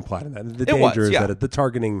thing is always implied in that. The It was, danger is yeah. that the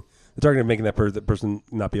targeting of making that person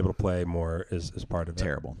not be able to play more is part of it.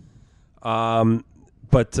 Terrible.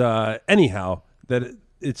 But anyhow, that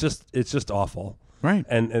it's just awful. Right.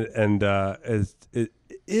 And it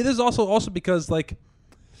is also because like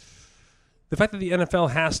the fact that the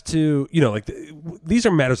NFL has to, these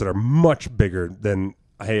are matters that are much bigger than,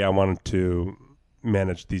 hey, I wanted to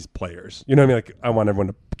manage these players. You know what I mean? Like, I want everyone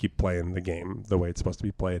to keep playing the game the way it's supposed to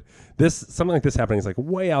be played. Something like this happening is like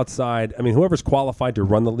way outside. I mean, whoever's qualified to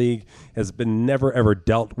run the league has been never ever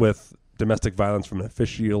dealt with domestic violence from an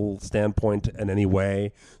official standpoint in any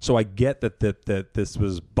way. So I get that this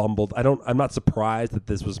was bumbled. I'm not surprised that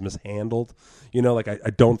this was mishandled. I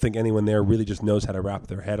don't think anyone there really just knows how to wrap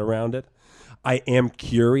their head around it. I am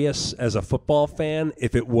curious as a football fan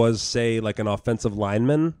if it was, say, like an offensive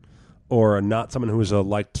lineman or not someone who was a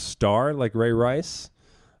liked star like Ray Rice,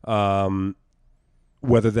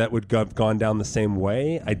 whether that would have gone down the same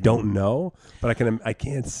way. I don't know, but I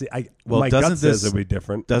can't see. My gut says it would be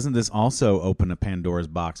different. Doesn't this also open a Pandora's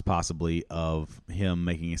box possibly of him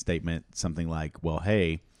making a statement, something like, well,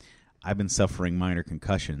 hey, I've been suffering minor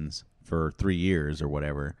concussions for 3 years or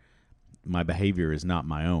whatever. My behavior is not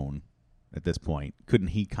my own at this point. Couldn't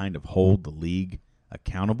he kind of hold the league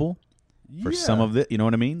accountable for some of it? You know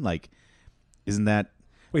what I mean? Like, isn't that...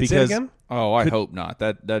 Wait, say it again? Oh, I hope not.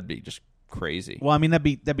 That'd be just crazy. Well, I mean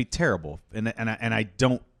that'd be terrible, and I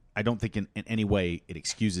don't think in any way it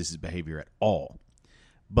excuses his behavior at all.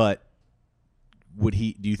 But do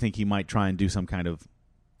you think he might try and do some kind of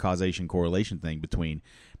causation correlation thing between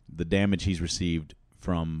the damage he's received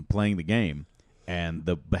from playing the game and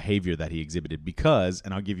the behavior that he exhibited? Because,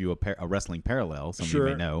 and I'll give you a wrestling parallel, some of you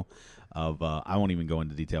may know of. I won't even go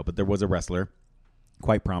into detail, but there was a wrestler,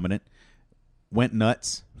 quite prominent, went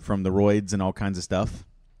nuts from the roids and all kinds of stuff,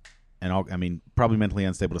 and probably mentally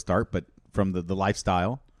unstable to start, but from the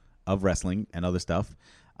lifestyle of wrestling and other stuff,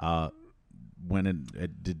 went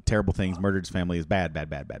and did terrible things, murdered his family. Is bad.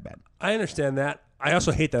 I understand that. I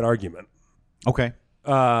also hate that argument. Okay.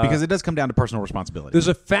 Because it does come down to personal responsibility. There's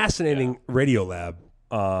a fascinating radio lab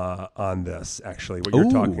on this, actually, what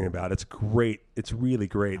you're talking about. It's great. It's really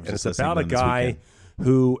great. And it's about a guy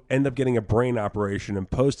who ended up getting a brain operation, and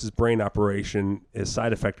post his brain operation, his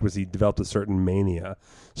side effect was he developed a certain mania.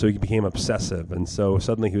 So he became obsessive, and so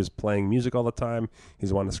suddenly he was playing music all the time.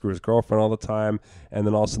 He's wanting to screw his girlfriend all the time, and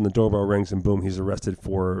then all of a sudden the doorbell rings, and boom, he's arrested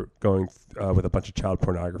for going with a bunch of child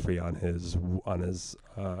pornography on his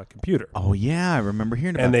computer. Oh yeah, I remember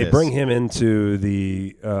hearing about this. And they this. bring him into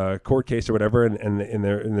the court case or whatever, and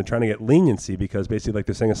they're trying to get leniency because basically, like,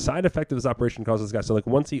 they're saying a side effect of this operation causes this guy. So like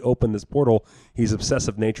once he opened this portal, his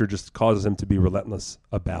obsessive nature just causes him to be relentless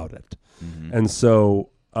about it, and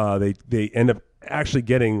so they end up actually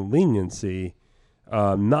getting leniency,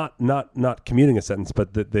 not commuting a sentence,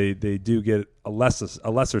 but that they do get a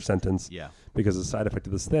lesser sentence, because of the side effect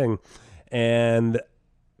of this thing. And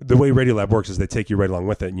the way Radiolab works is they take you right along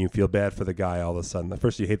with it, and you feel bad for the guy all of a sudden. At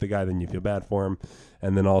first you hate the guy, then you feel bad for him,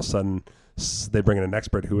 and then all of a sudden they bring in an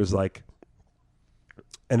expert who is like,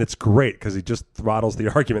 and it's great because he just throttles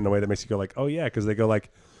the argument in a way that makes you go like, oh yeah, because they go like,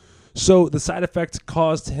 so the side effect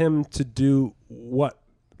caused him to do what?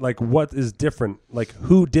 Like, what is different? Like,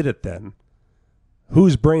 who did it then?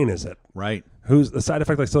 Whose brain is it? Right. Who's the side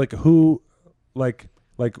effect? Like, so, like, who, like,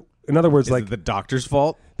 in other words, Is like it the doctor's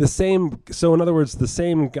fault? the same. So, in other words, the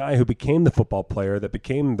same guy who became the football player, that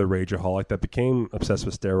became the rageaholic, that became obsessed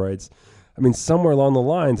with steroids. I mean, somewhere along the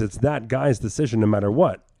lines, it's that guy's decision, no matter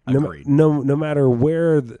what. Agreed. No matter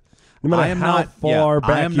where. No matter how far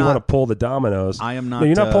back you want to pull the dominoes. I am not. No,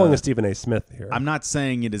 you're not pulling a Stephen A. Smith here. I'm not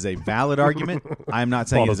saying it is a valid argument. I'm not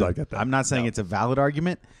saying I'm not saying it's a valid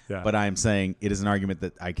argument, but I am saying it is an argument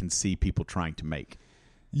that I can see people trying to make.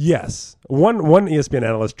 Yes. One ESPN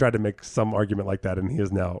analyst tried to make some argument like that, and he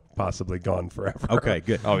is now possibly gone forever. Okay,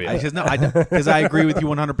 good. Oh, yeah. Because I agree with you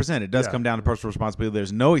 100%. It does come down to personal responsibility.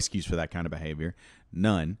 There's no excuse for that kind of behavior.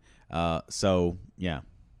 None. So, yeah.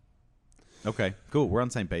 Okay, cool. We're on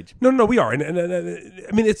the same page. No, we are. And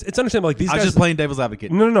I mean, it's understandable. Like, these guys... I was just playing devil's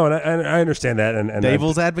advocate. No, and I understand that. And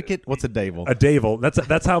devil's advocate? What's a devil? A devil.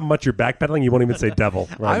 That's how much you're backpedaling. You won't even say devil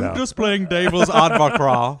right now. I'm just playing devil's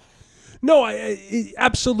advocate. No, I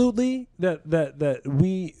absolutely that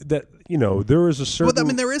you know, there is a certain. Well, I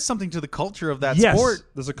mean, there is something to the culture of that yes, sport.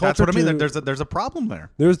 There's a culture. That's what I mean. There's a problem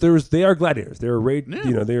there. They are gladiators. They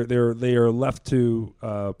are left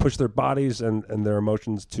to push their bodies and their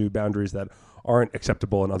emotions to boundaries that aren't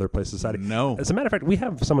acceptable in other places in society. No. As a matter of fact, we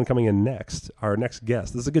have someone coming in next. Our next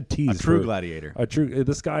guest. This is a good tease. A true gladiator.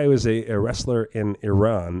 This guy was a wrestler in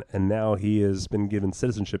Iran, and now he has been given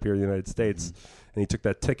citizenship here in the United States, and he took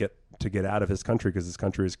that ticket to get out of his country because his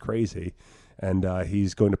country is crazy, and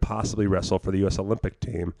he's going to possibly wrestle for the U.S. Olympic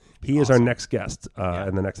team. He is our next guest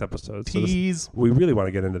in the next episode. Tease. So we really want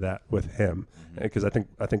to get into that with him because I think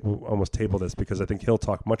we'll almost table this because I think he'll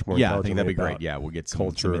talk much more. Yeah, I think that'd be great. Yeah, we'll get some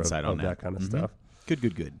insight on that kind of stuff.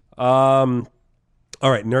 Good. All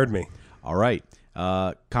right, nerd me. All right.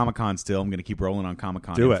 Comic-Con still. I'm going to keep rolling on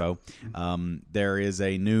Comic-Con info. There is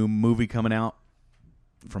a new movie coming out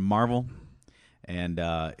from Marvel, and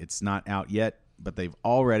it's not out yet, but they've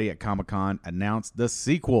already at Comic-Con announced the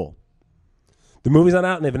sequel. The movie's not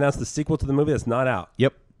out, and they've announced the sequel to the movie that's not out.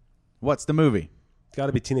 Yep. What's the movie? It's got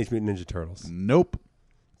to be Teenage Mutant Ninja Turtles. Nope.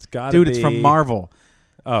 It's got to be... Dude, it's from Marvel.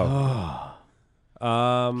 Oh.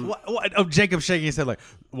 What? Oh, Jacob shaking his head like,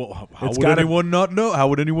 well, how would anyone not know? How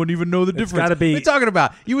would anyone even know the difference? It's got to be. What are you talking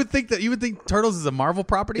about? You would think Turtles is a Marvel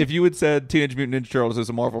property? If you had said Teenage Mutant Ninja Turtles is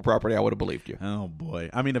a Marvel property, I would have believed you. Oh boy.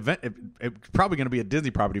 I mean, it's probably going to be a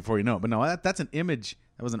Disney property before you know it. But no, that's an Image.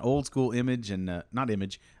 That was an old school Image, and not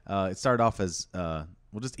Image. It started off as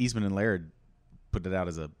just Eastman and Laird put it out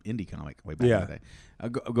as a indie comic way back in the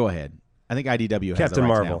day. Go ahead. I think IDW has Captain the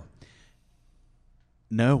rights Marvel.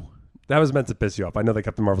 Now. No. That was meant to piss you off. I know that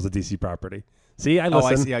Captain Marvel's a DC property. See, I listen. Oh,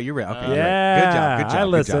 I see. Yeah, you're right. Okay, yeah. Good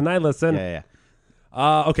job. I listen. Yeah.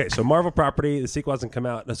 Okay, so Marvel property. The sequel hasn't come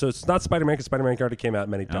out. So it's not Spider-Man because Spider-Man already came out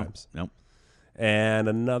many times. Nope. and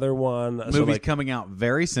another one. Movie's coming out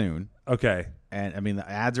very soon, Okay. and I mean the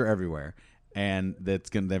ads are everywhere, and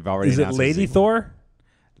they've already. Is it announced Lady Thor?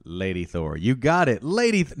 Lady Thor, you got it.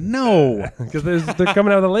 No, Because they're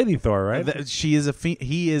coming out with a Lady Thor, right? she is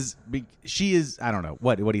she is. I don't know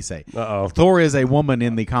what do you say. Uh-oh. Thor is a woman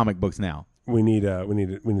in the comic books now. We need I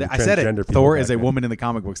transgender said it. people Thor back is a then. woman in the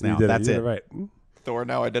comic books now. You did That's You it. did Right. Thor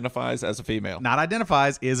now identifies as a female. Not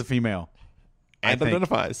identifies, is a female. I And think.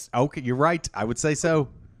 identifies. Okay, you're right. I would say so.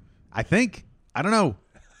 I think. I don't know.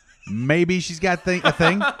 Maybe she's got a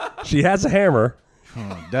thing. She has a hammer.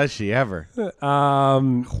 Oh, does she ever?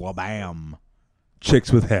 Whabam.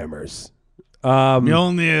 Chicks with hammers.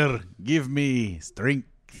 Mjolnir, give me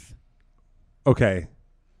strength. Okay.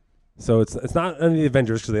 So it's not any of the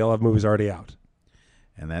Avengers because they all have movies already out.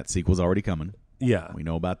 And that sequel's already coming. Yeah. We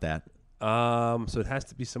know about that. So it has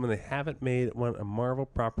to be someone they haven't made a Marvel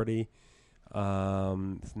property.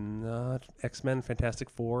 It's not X-Men, Fantastic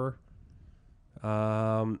Four.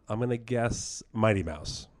 I'm gonna guess Mighty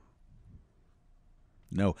Mouse.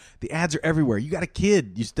 No, the ads are everywhere. You got a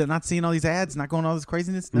kid. You still not seeing all these ads? Not going all this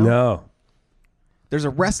craziness? No. There's a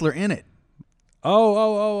wrestler in it.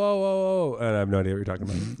 Oh. And I have no idea what you're talking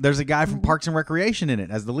about. There's a guy from Parks and Recreation in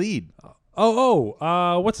it as the lead.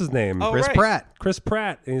 What's his name? Oh, Chris right. Pratt. Chris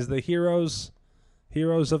Pratt. He's the heroes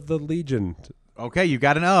of the Legion. Okay, you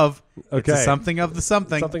got an of. It's a Okay. something of the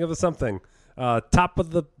something. Something of the something. Top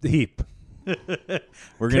of the heap.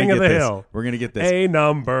 We're King gonna of get the this. hill. We're gonna get this. A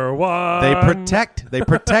number one. They protect things.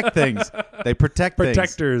 They protect things.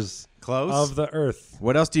 Protectors Close. of the earth.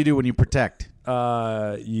 What else do you do when you protect?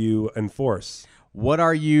 You enforce. What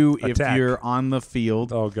are you Attack. if you're on the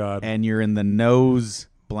field Oh God. and you're in the nose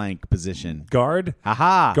blank position? Guard.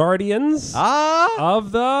 Aha. Guardians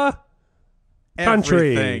of the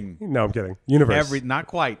country. Everything. No, I'm kidding. Universe. Not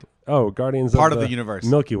quite. Guardians Part of of the universe.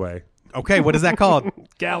 Milky Way. Okay, what is that called?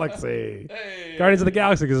 Galaxy. Guardians of the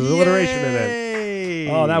Galaxy because there's alliteration in it. Yay.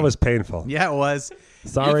 Oh, that was painful. Yeah, it was.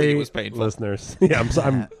 Sorry, it was painful. listeners. Yeah,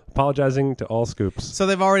 I'm apologizing to all scoops. So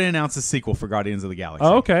they've already announced a sequel for Guardians of the Galaxy.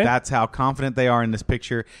 Oh, okay. That's how confident they are in this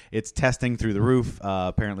picture. It's testing through the roof.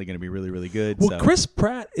 Apparently going to be really, really good. Well, so. Chris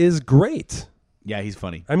Pratt is great. Yeah, he's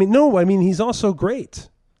funny. He's also great.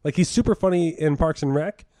 Like, he's super funny in Parks and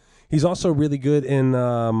Rec. He's also really good in,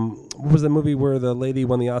 what was the movie where the lady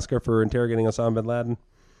won the Oscar for interrogating Osama bin Laden?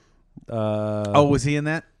 Was he in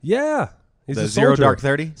that? Yeah. He's The a Zero soldier. Dark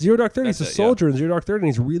 30? Zero Dark 30. That's He's a it, soldier in Zero Dark 30, and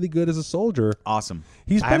he's really good as a soldier. Awesome.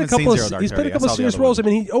 He's I played a haven't seen couple Zero Dark 30. I saw the serious other roles. one. I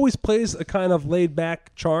mean, he always plays a kind of laid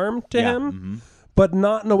back charm to Yeah, him, but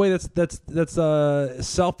not in a way that's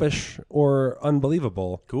selfish or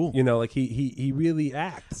unbelievable. Cool. You know, like he really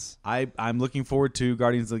acts. I'm looking forward to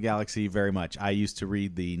Guardians of the Galaxy very much. I used to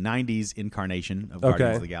read the 90s incarnation of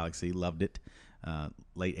Guardians of the Galaxy. Loved it.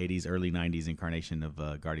 Late 80s, early 90s incarnation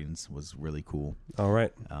of Guardians was really cool. All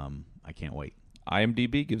right. I can't wait.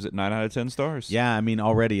 IMDb gives it 9 out of 10 stars. Yeah, I mean,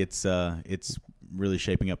 already it's really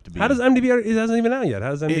shaping up to be. How does MDB? It hasn't even out yet. How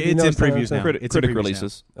does MDB? It's know in not out previews yet? now. Critic It's in previews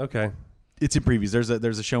releases. Okay. It's in previews.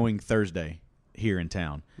 There's a showing Thursday here in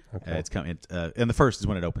town. Okay. It's coming, and the first is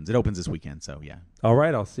when it opens. It opens this weekend, so yeah. All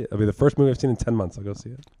right. I'll see it. It'll be the first movie I've seen in 10 months. I'll go see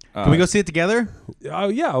it. Can we go see it together? Oh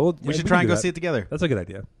yeah. Well, We should try and go see it together. That's a good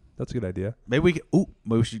idea. That's a good idea. Maybe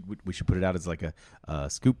we should put it out as like a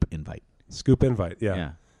scoop invite. Scoop invite. Yeah.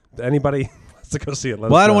 Yeah. Anybody wants to go see it?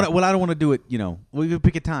 Well, I don't want to do it. You know, we could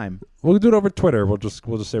pick a time. We'll do it over Twitter. We'll just say.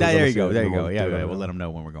 we're There gonna you see go. it, There and you go. we'll Yeah, do it. we'll let them know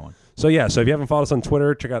when we're going. So if you haven't followed us on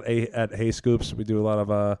Twitter, check out at Hey Scoops. We do a lot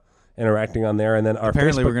of interacting on there, and then our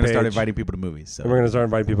Apparently, Facebook we're going to start page- inviting people to movies. So. And we're going to start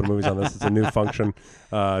inviting people to movies on this. It's a new function.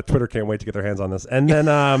 Twitter can't wait to get their hands on this. And then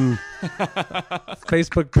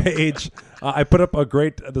Facebook page, I put up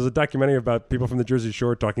there's a documentary about people from the Jersey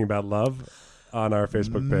Shore talking about love on our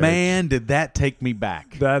Facebook page. Man, did that take me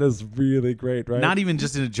back. That is really great, right? Not even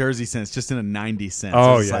just in a Jersey sense, just in a 90s sense.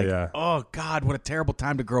 Oh, It's yeah, like, yeah. Oh, God, what a terrible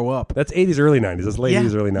time to grow up. That's 80s, early 90s. That's late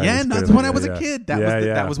 80s, early 90s. Yeah, that's clearly. when I was Yeah, a kid. yeah.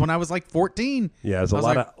 That was when I was like 14. Yeah, there's a I was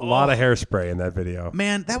lot like, of lot of hairspray in that video.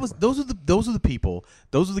 Man, those are the people.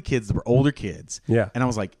 Those are the kids that were older kids. Yeah. And I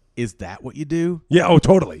was like, is that what you do? Yeah, oh,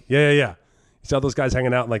 totally. Yeah. You saw those guys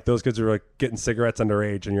hanging out, and like those kids are like getting cigarettes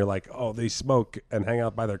underage, and you're like, oh, they smoke and hang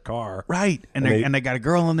out by their car. Right. And And they got a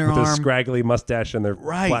girl on their With their arm. scraggly mustache and their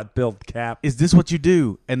Right. flat-billed cap. Is this what you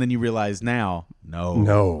do? And then you realize now,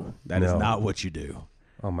 no. That is no. not what you do.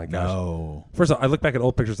 Oh my gosh. No. First of all, I look back at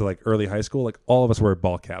old pictures of like early high school. Like all of us wear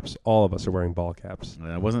ball caps. All of us are wearing ball caps.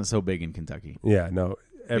 It wasn't so big in Kentucky. Yeah, no.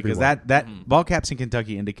 Because everyone. that ball caps in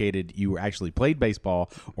Kentucky indicated you actually played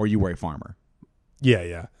baseball or you were a farmer.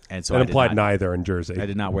 Yeah. And so it I implied did not, neither in Jersey. I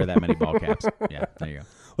did not wear that many ball caps. Yeah, there you go.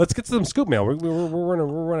 Let's get to some scoop mail. We're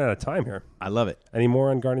running out of time here. I love it. Any more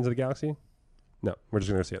on Guardians of the Galaxy? No, we're just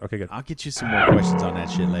going to see it. Okay, good. I'll get you some more questions on that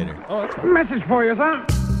shit later. Oh, that's fine. Message for you, son.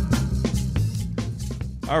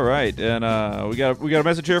 All right, and we got a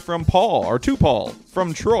message here from Paul, or to Paul,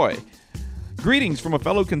 from Troy. Greetings from a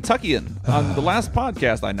fellow Kentuckian. On the last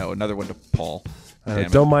podcast, I know, another one to Paul. Damn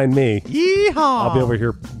it. Don't mind me. Yeehaw! I'll be over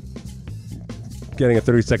here getting a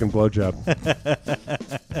 30-second blowjob.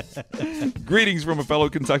 Greetings from a fellow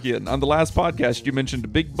Kentuckian. On the last podcast, you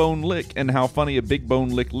mentioned Big Bone Lick and how funny a Big Bone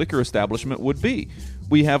Lick liquor establishment would be.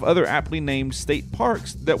 We have other aptly named state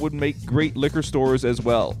parks that would make great liquor stores as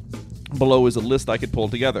well. Below is a list I could pull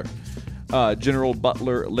together. General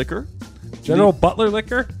Butler Liquor. General Butler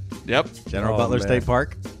Liquor? Yep. General Oh, Butler man. State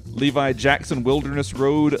Park. Levi Jackson Wilderness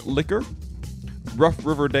Road Liquor. Rough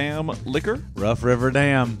River Dam Liquor. Rough River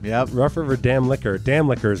Dam. Yep. Rough River Dam Liquor. Dam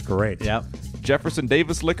Liquor is great. Yep. Jefferson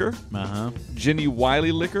Davis Liquor. Uh-huh. Jenny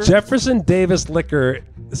Wiley Liquor. Jefferson Davis Liquor.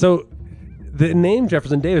 So the name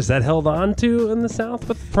Jefferson Davis, that held on to in the South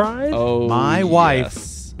with pride? Oh, My wife.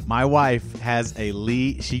 yes. My wife has a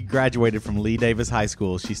Lee. She graduated from Lee Davis High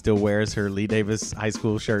School. She still wears her Lee Davis High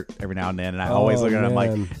School shirt every now and then, and I always look at her.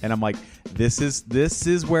 man. I'm like, this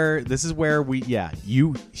is where we. Yeah,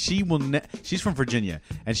 you. She will. She's from Virginia,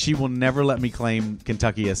 and she will never let me claim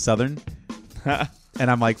Kentucky as Southern. And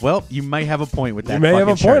I'm like, well, you may have a point with that. You may have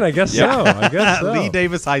a fucking point, shirt. I guess so. I guess so. Lee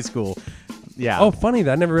Davis High School. Yeah. Oh, funny.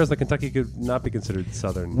 I never realized that Kentucky could not be considered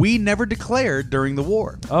Southern. We never declared during the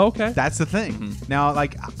war. Oh, okay. That's the thing. Mm-hmm. Now,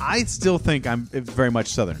 like, I still think I'm very much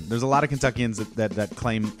Southern. There's a lot of Kentuckians that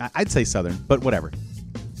claim, I'd say Southern, but whatever.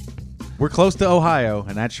 We're close to Ohio,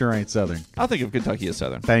 and that sure ain't Southern. I'll think of Kentucky as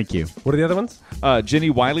Southern. Thank you. What are the other ones?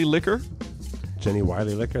 Jenny Wiley Liquor. Jenny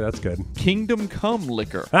Wiley Liquor. That's good. Kingdom Come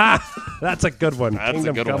Liquor. Ah, that's a good one. That's a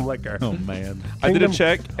Kingdom good Come one. Liquor. Oh, man. I did a Kingdom-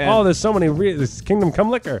 check. And Oh, there's so many. There's Kingdom Come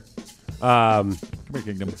Liquor. Come here,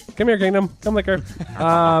 Kingdom. Come here, Kingdom. Come Liquor.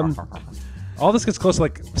 All this gets close.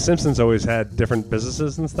 Like Simpsons always had different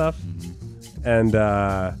businesses and stuff, and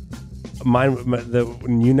the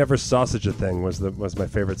 "You Never Sausage a Thing" was my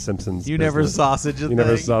favorite Simpsons. You never business. sausage a You thing.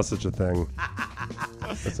 never sausage a thing.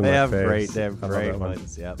 That's one They of have my faves. great I love that one.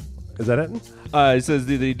 ones. Yep. Is that it? it says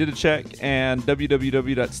that they did a check, and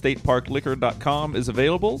www.stateparkliquor.com is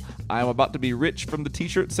available. I am about to be rich from the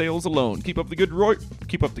T-shirt sales alone. Keep up the good work.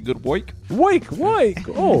 Keep up the good work. Wake.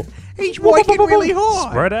 Oh, He's working really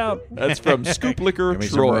hard. spread out. That's from Scoop Liquor Give me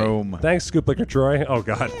some Troy. room. Thanks, Scoop Liquor Troy. Oh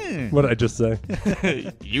God, what did I just say?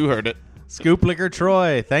 You heard it. Scoop Liquor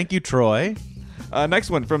Troy. Thank you, Troy. Next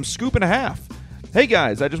one from Scoop and a Half. Hey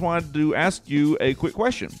guys, I just wanted to ask you a quick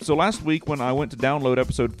question. So last week when I went to download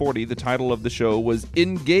episode 40, the title of the show was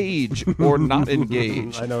Engage or Not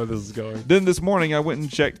Engage. I know where this is going. Then this morning I went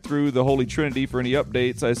and checked through the Holy Trinity for any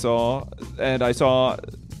updates I saw, and I saw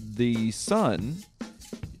the Sun.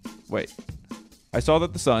 Wait. I saw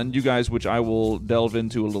that the Sun, you guys, which I will delve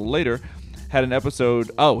into a little later, had an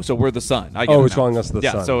episode. Oh, so we're the Sun. I get it He's now. calling us the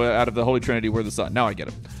yeah, Sun. so out of the Holy Trinity, we're the Sun. Now I get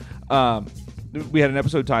it. We had an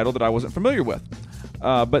episode title that I wasn't familiar with,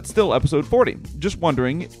 but still episode 40. Just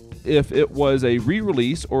wondering if it was a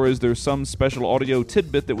re-release or is there some special audio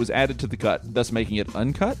tidbit that was added to the cut, thus making it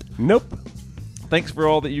uncut? Nope. Thanks for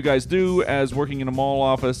all that you guys do, as working in a mall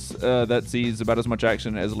office that sees about as much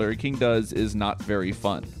action as Larry King does is not very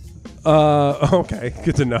fun. Okay,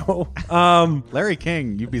 good to know. Larry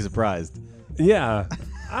King, you'd be surprised. Yeah,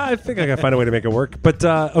 I think I can find a way to make it work. But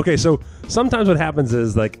okay, so sometimes what happens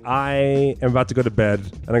is like I am about to go to bed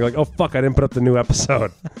and I go like, oh fuck, I didn't put up the new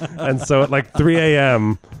episode, and so at like 3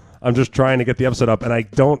 a.m. I'm just trying to get the episode up, and I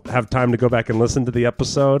don't have time to go back and listen to the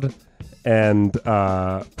episode, and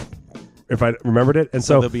if I remembered it. And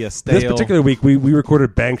so there'll be a this stale- particular week, we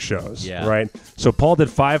recorded bank shows, Yeah. right? So Paul did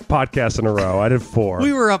 5 podcasts in a row. I did 4.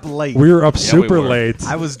 We were up late. We were up we super were. late.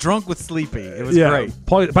 I was drunk with Sleepy. It was Yeah, great.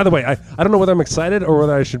 Paul, by the way, I don't know whether I'm excited or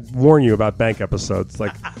whether I should warn you about bank episodes.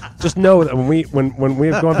 Like, just know that when we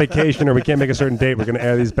go on vacation or we can't make a certain date, we're going to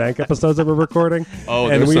air these bank episodes that we're recording. Oh,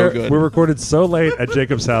 and they're so good. We're recorded so late at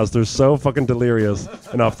Jacob's house. They're so fucking delirious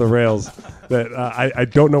and off the rails that I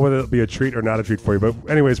don't know whether it'll be a treat or not a treat for you. But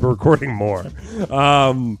anyways, we're recording more.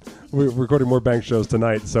 We're recording more bank shows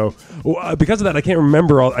tonight. So because of that, I couldn't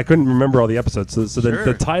remember all the episodes. So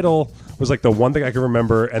the title was like the one thing I could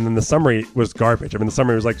remember, and then the summary was garbage. I mean, the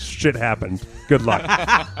summary was like, shit happened. Good luck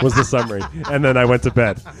was the summary. And then I went to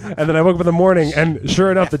bed. And then I woke up in the morning, and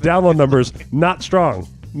sure enough, the download numbers, not strong.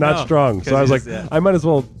 Not No, strong. So I was like, 'cause you just- I might as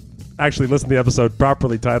well... actually listen to the episode,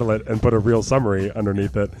 properly title it, and put a real summary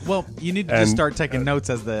underneath it. Well, you need to just start taking notes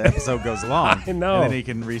as the episode goes along. I know. And then he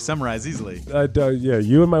can re-summarize easily. Yeah,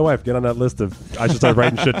 you and my wife get on that list of I should start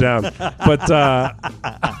writing shit down. But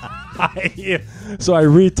so I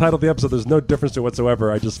retitled the episode. There's no difference to it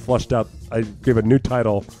whatsoever. I just flushed out. I gave a new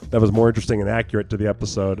title that was more interesting and accurate to the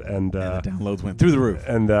episode, and the downloads went through the roof.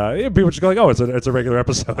 And people just go like, "Oh, it's a regular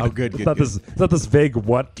episode." Oh, good. It's not this vague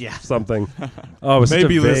something. Oh, it's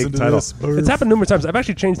Maybe such a listen vague to title. this. It's happened numerous times. I've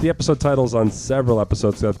actually changed the episode titles on several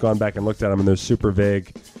episodes. So I've gone back and looked at them, and they're super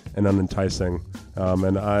vague and unenticing.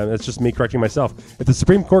 And it's just me correcting myself. If the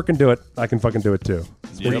Supreme Court can do it, I can fucking do it too. The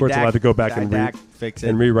Supreme Court's allowed to go back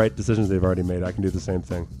and rewrite decisions they've already made. I can do the same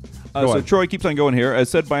thing. So Troy keeps on going here. As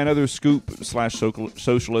said by another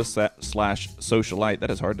scoop/socialist/socialite, that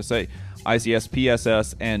is hard to say. ICS,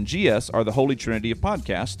 PSS, and GS are the holy trinity of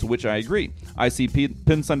podcasts, to which I agree. I see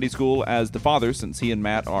Penn Sunday School as the father, since he and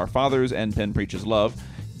Matt are fathers and Penn preaches love.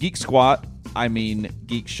 Geek Squat,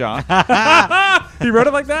 Geek Shot. He wrote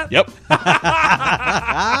it like that? Yep.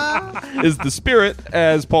 Is the spirit,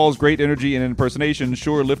 as Paul's great energy and impersonation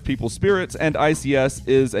sure lift people's spirits, and ICS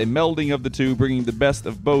is a melding of the two, bringing the best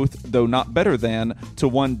of both, though not better than, to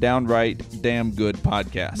one downright damn good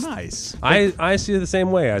podcast. Nice. I see it the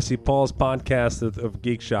same way. I see Paul's podcast of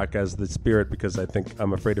Geek Shock as the spirit because I think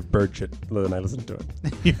I'm afraid of bird shit when I listen to it.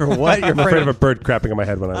 You're what? You're I'm afraid of a bird crapping on my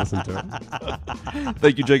head when I listen to it.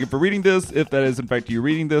 Thank you, Jacob, for reading this. If that is, in fact, you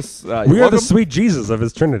reading this, we are welcome. the sweet Jesus of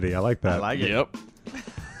his Trinity. I like that. I like it. Yep.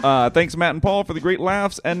 Thanks, Matt and Paul, for the great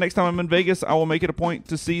laughs. And next time I'm in Vegas, I will make it a point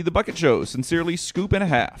to see the Bucket Show. Sincerely, Scoop and a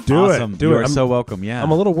Half. Do Awesome. it. Do you it. are so welcome. Yeah. I'm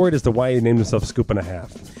a little worried as to why he named himself Scoop and a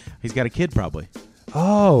Half. He's got a kid, probably.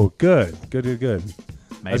 Oh, good. Good. I was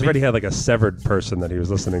Maybe. afraid he had like a severed person that he was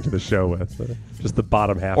listening to the show with. Just the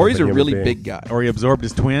bottom half. Or of he's the a human really being. big guy. Or he absorbed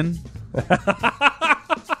his twin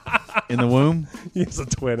in the womb. He's a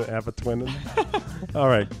twin. Half a twin. All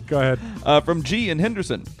right. Go ahead. From G in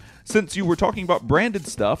Henderson. Since you were talking about branded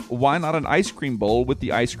stuff, why not an ice cream bowl with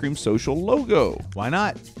the Ice Cream Social logo? Why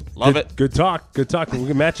not? Love Good- it. Good talk. Good talk. We'll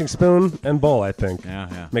get matching spoon and bowl, I think.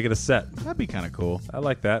 Yeah. Make it a set. That'd be kind of cool. I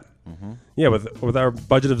like that. Yeah, with our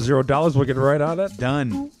budget of $0, we'll get right on it.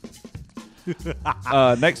 Done.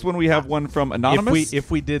 Next one, we have one from Anonymous. If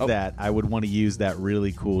we did that, I would want to use that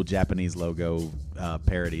really cool Japanese logo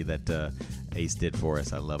parody that Ace did for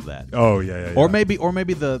us. I love that. Oh yeah. Or maybe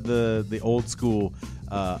the old school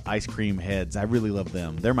ice cream heads. I really love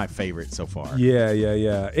them. They're my favorite so far.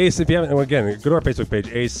 Yeah. Ace, if you haven't, again, go to our Facebook page.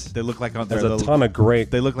 Ace. They look like There's a ton of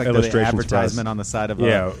great. They look like the illustrations advertisement on the side of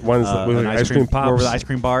one's with an ice cream pops. or with ice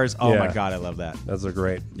cream bars. Oh Yeah. my god, I love that. Those are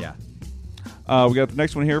great. Yeah. We got the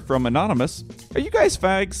next one here from Anonymous. Are you guys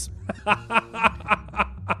fags?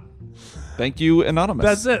 Thank you, Anonymous.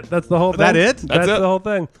 That's it. That's the whole thing. That it? That's it. the whole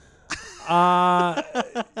thing.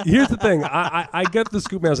 Here's the thing. I get the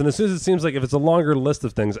scoop mails, and as soon as it seems like if it's a longer list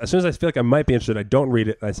of things, as soon as I feel like I might be interested, I don't read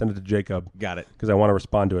it, and I send it to Jacob. Got it. Because I want to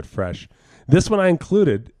respond to it fresh. This one I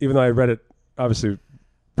included, even though I read it, obviously,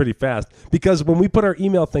 pretty fast, because when we put our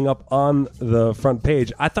email thing up on the front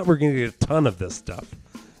page, I thought we were going to get a ton of this stuff.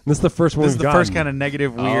 And this is the first one This is we've the gotten. first kind of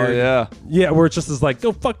negative, weird. Oh, yeah. Yeah, where it's just is like,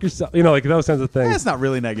 go fuck yourself. Like those kinds of things. That's not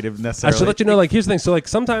really negative I necessarily. should let you know. Like, here's the thing. So, like,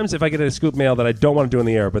 sometimes if I get a scoop mail that I don't want to do on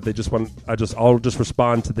the air, but they just want, I'll just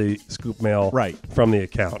respond to the scoop mail Right. from the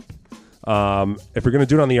account. If we're gonna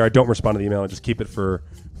do it on the air, I don't respond to the email. I just keep it for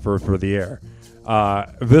the air.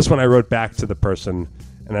 This one I wrote back to the person,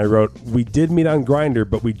 and I wrote, "We did meet on Grindr,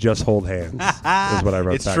 but we just hold hands." Is what I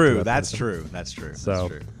wrote. It's back true. To that That's person. true. That's true. So,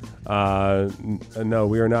 That's true. no,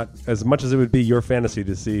 we are not. As much as it would be your fantasy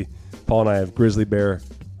to see Paul and I have grizzly bear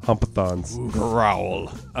humpathons.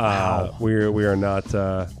 Growl. We are not.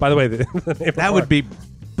 By the way, the name of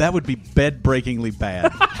That would be bed breakingly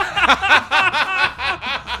bad.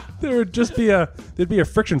 there would just be there'd be a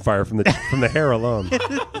friction fire from the hair alone.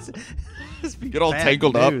 Get all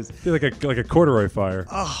tangled up. It'd be like a corduroy fire.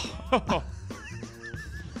 Oh.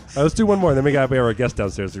 Let's do one more, and then we got our guest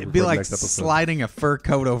downstairs. It'd be like sliding a fur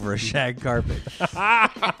coat over a shag carpet.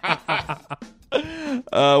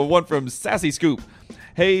 One from Sassy Scoop.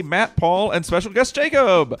 Hey, Matt, Paul, and special guest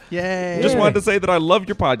Jacob. Yay. Just wanted to say that I love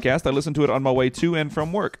your podcast. I listen to it on my way to and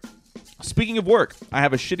from work. Speaking of work, I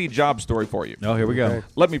have a shitty job story for you. Oh, here we go. Okay.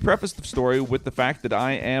 Let me preface the story with the fact that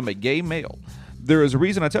I am a gay male. There is a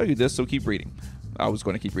reason I tell you this, so keep reading. I was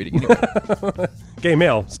going to keep reading anyway. Gay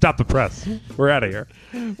male, stop the press. We're out of here.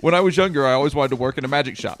 When I was younger, I always wanted to work in a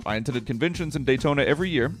magic shop. I attended conventions in Daytona every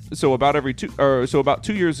year. So about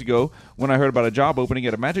 2 years ago, when I heard about a job opening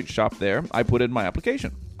at a magic shop there, I put in my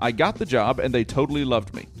application. I got the job, and they totally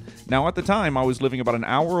loved me. Now, at the time, I was living about an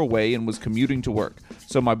hour away and was commuting to work.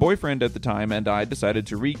 So my boyfriend at the time and I decided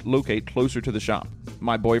to relocate closer to the shop.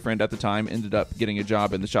 My boyfriend at the time ended up getting a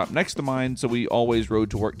job in the shop next to mine, so we always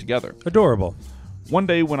rode to work together. Adorable. One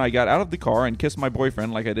day when I got out of the car and kissed my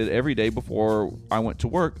boyfriend like I did every day before I went to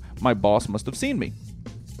work, my boss must have seen me.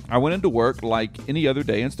 I went into work like any other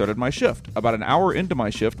day and started my shift. About an hour into my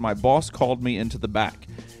shift, my boss called me into the back.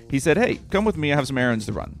 He said, "Hey, come with me, I have some errands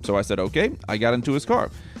to run." So I said, "Okay." I got into his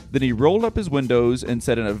car. Then he rolled up his windows and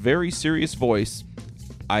said in a very serious voice,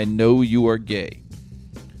 "I know you are gay."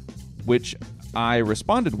 Which I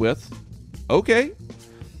responded with, "Okay."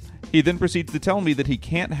 He then proceeds to tell me that he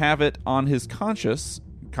can't have it on his conscience.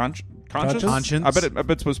 Conscience? I bet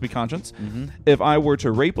it's supposed to be conscience. If I were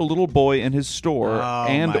to rape a little boy in his store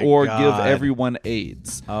or give everyone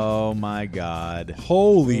AIDS. Oh my God!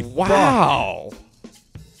 Holy Wow.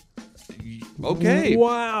 Okay.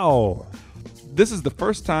 Wow. This is the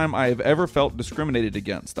first time I have ever felt discriminated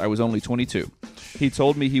against. I was only 22. He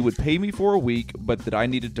told me he would pay me for a week, but that I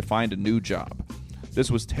needed to find a new job.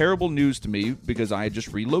 This was terrible news to me because I had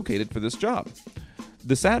just relocated for this job.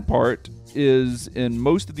 The sad part is, in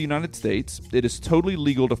most of the United States, it is totally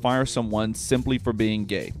legal to fire someone simply for being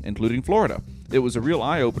gay, including Florida. It was a real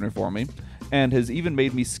eye-opener for me, and has even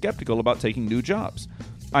made me skeptical about taking new jobs.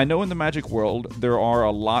 I know in the magic world there are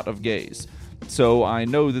a lot of gays, so I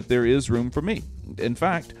know that there is room for me. In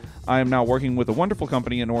fact, I am now working with a wonderful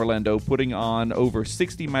company in Orlando, putting on over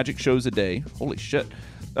 60 magic shows a day. Holy shit.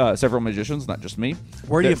 Several magicians, not just me.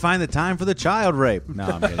 Where do you find the time for the child rape? No,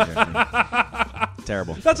 I'm kidding.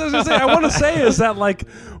 Terrible. That's what I was going to say. I want to say is that, like,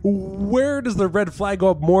 where does the red flag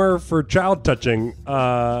go up more for child touching?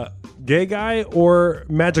 Gay guy or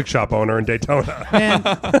magic shop owner in Daytona? Man,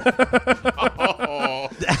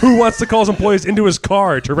 Who wants to call his employees into his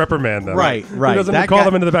car to reprimand them? Right. Who doesn't That call guy-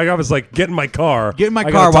 them into the back office like, get in my car. get in my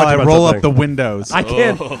I car gotta talk while to I you about roll up something." the windows.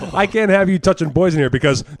 I can't have you touching boys in here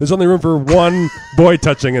because there's only room for one boy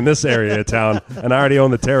touching in this area of town, and I already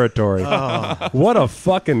own the territory. What a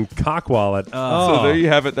fucking cockwallet. So there you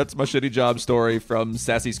have it. That's my shitty job story from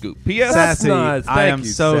Sassy Scoop. P.S. That's Sassy, not- I thank am you,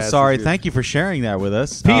 so Sassy sorry. Scoop. Thank you for sharing that with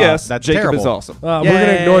us. P.S. That's Jacob terrible. is awesome. We're going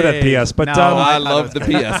to ignore that PS, but No, I thought love it the was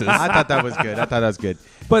good. PSs. I thought that was good.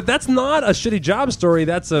 But that's not a shitty job story.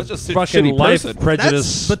 That's a just a fucking shitty life person.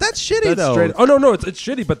 prejudice. But that's shitty though. straight. Oh no, it's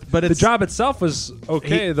shitty. But the it's- job itself was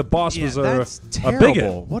okay. He- the boss was that's a terrible.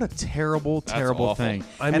 bigot. What a terrible awful. thing.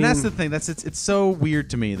 I and that's mean- the thing. It's so weird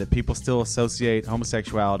to me that people still associate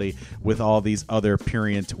homosexuality with all these other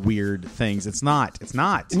purient weird things. It's not. It's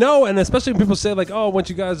not. No, and especially when people say like, "Oh, once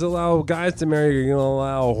you guys allow guys to marry, you're gonna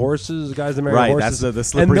allow guys to marry Right, horses." that's the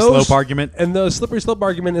slippery slope argument. And the slippery slope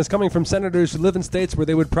argument is coming from senators who live in states where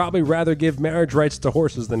they would probably rather give marriage rights to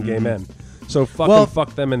horses than gay men. So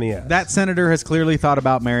fuck them in the ass. That senator has clearly thought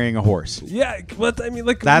about marrying a horse. yeah, but I mean,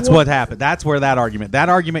 like That's what happened. That's where that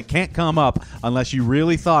argument can't come up unless you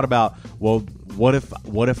really thought about, well, what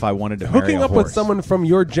if I wanted to marry Hooking a up horse? with someone from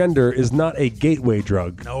your gender is not a gateway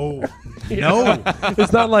drug. No. No.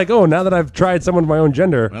 It's not like, oh, now that I've tried someone of my own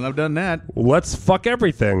gender, Well, I've done that. let's fuck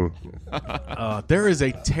everything. There is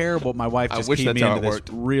a terrible. My wife just wish keyed that's me how into it this worked.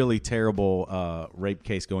 really terrible rape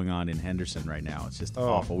case going on in Henderson right now. It's just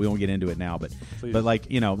awful. We won't get into it now, but like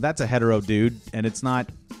that's a hetero dude, and it's not,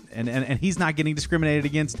 and he's not getting discriminated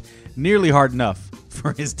against nearly hard enough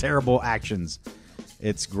for his terrible actions.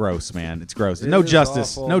 It's gross, man. It's gross. No It is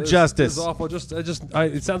justice. awful. No This justice. is awful.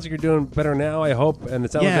 It sounds like you're doing better now. I hope, and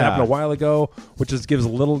it sounds like it Yeah. happened a while ago, which just gives a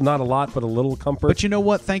little, not a lot, but a little comfort. But you know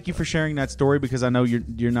what? Thank you for sharing that story because I know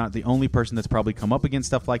you're not the only person that's probably come up against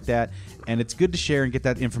stuff like that, and it's good to share and get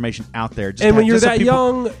that information out there. Just and when you're just so that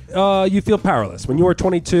people- young, you feel powerless. When you were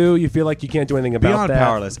 22, you feel like you can't do anything about beyond that.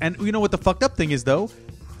 powerless. And you know what the fucked up thing is though?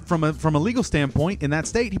 From a legal standpoint, in that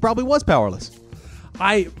state, he probably was powerless.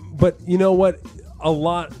 But you know what?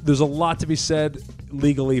 There's a lot to be said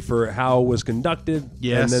legally for how it was conducted,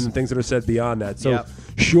 Yes. and then things that are said beyond that. So, Yep.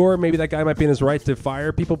 sure, maybe that guy might be in his right to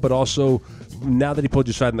fire people, but also now that he pulled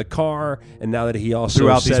you aside in the car, and now that he also Threw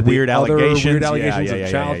out said these the weird other allegations. weird Yeah, allegations yeah, of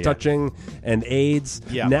yeah, child yeah. touching and AIDS,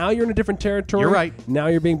 Yeah. now you're in a different territory. You're right. Now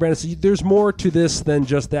you're being branded. So there's more to this than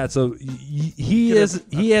just that. So he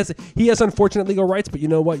has unfortunate legal rights, but you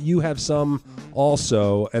know what? You have some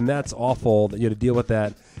also, and that's awful that you have to deal with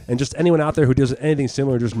that. And just anyone out there who does anything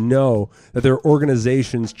similar, just know that there are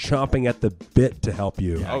organizations chomping at the bit to help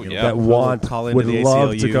you. Oh, yeah. That Call into would the love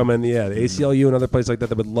ACLU. to come in. Yeah, the ACLU and other places like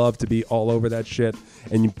that would love to be all over that shit.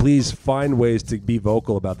 And you please find ways to be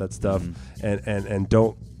vocal about that stuff, and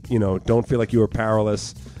don't feel like you are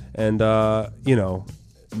powerless. And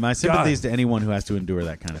My sympathies to anyone who has to endure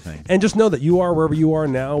that kind of thing. And just know that you are wherever you are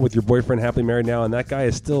now with your boyfriend happily married now, and that guy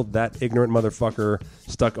is still that ignorant motherfucker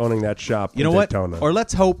stuck owning that shop You know in what? Daytona. Or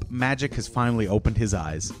let's hope magic has finally opened his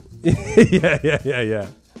eyes. Yeah.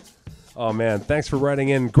 Oh, man. Thanks for writing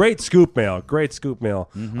in. Great scoop mail.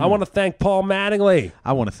 I want to thank Paul Mattingly.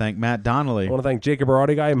 I want to thank Matt Donnelly. I want to thank Jacob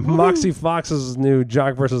Arati guy, Moxie Fox's new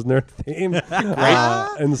Jock vs. Nerd theme.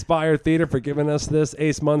 Inspire Theater for giving us this.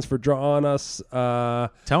 Ace Munns for drawing us.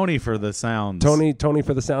 Tony for the sounds. Tony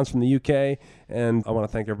for the sounds from the UK. And I want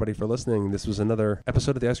to thank everybody for listening. This was another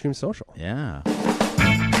episode of the Ice Cream Social. Yeah.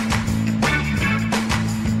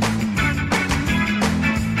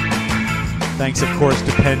 Thanks, of course,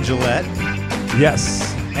 to Penn Jillette.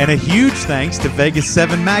 Yes. And a huge thanks to Vegas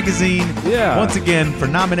 7 Magazine. Yeah. Once again, for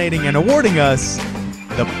nominating and awarding us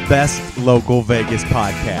the best local Vegas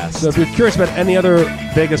podcast. So if you're curious about any other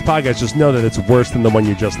Vegas podcast, just know that it's worse than the one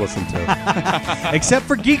you just listened to. Except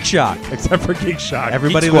for Geek Shock.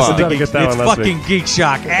 Everybody Geek listen Squad. to Geek. Get that It's one last fucking Geek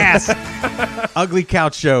Shock ass.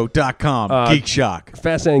 UglyCouchShow.com. Geek Shock.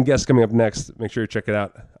 Fascinating guest coming up next. Make sure you check it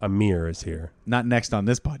out. Amir is here Not next on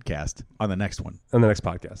this podcast. On the next one. on the next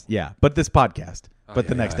podcast. Yeah, but this podcast. But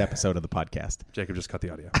the yeah, next yeah. episode of the podcast. Jacob just cut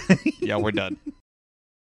the audio. Yeah, we're done.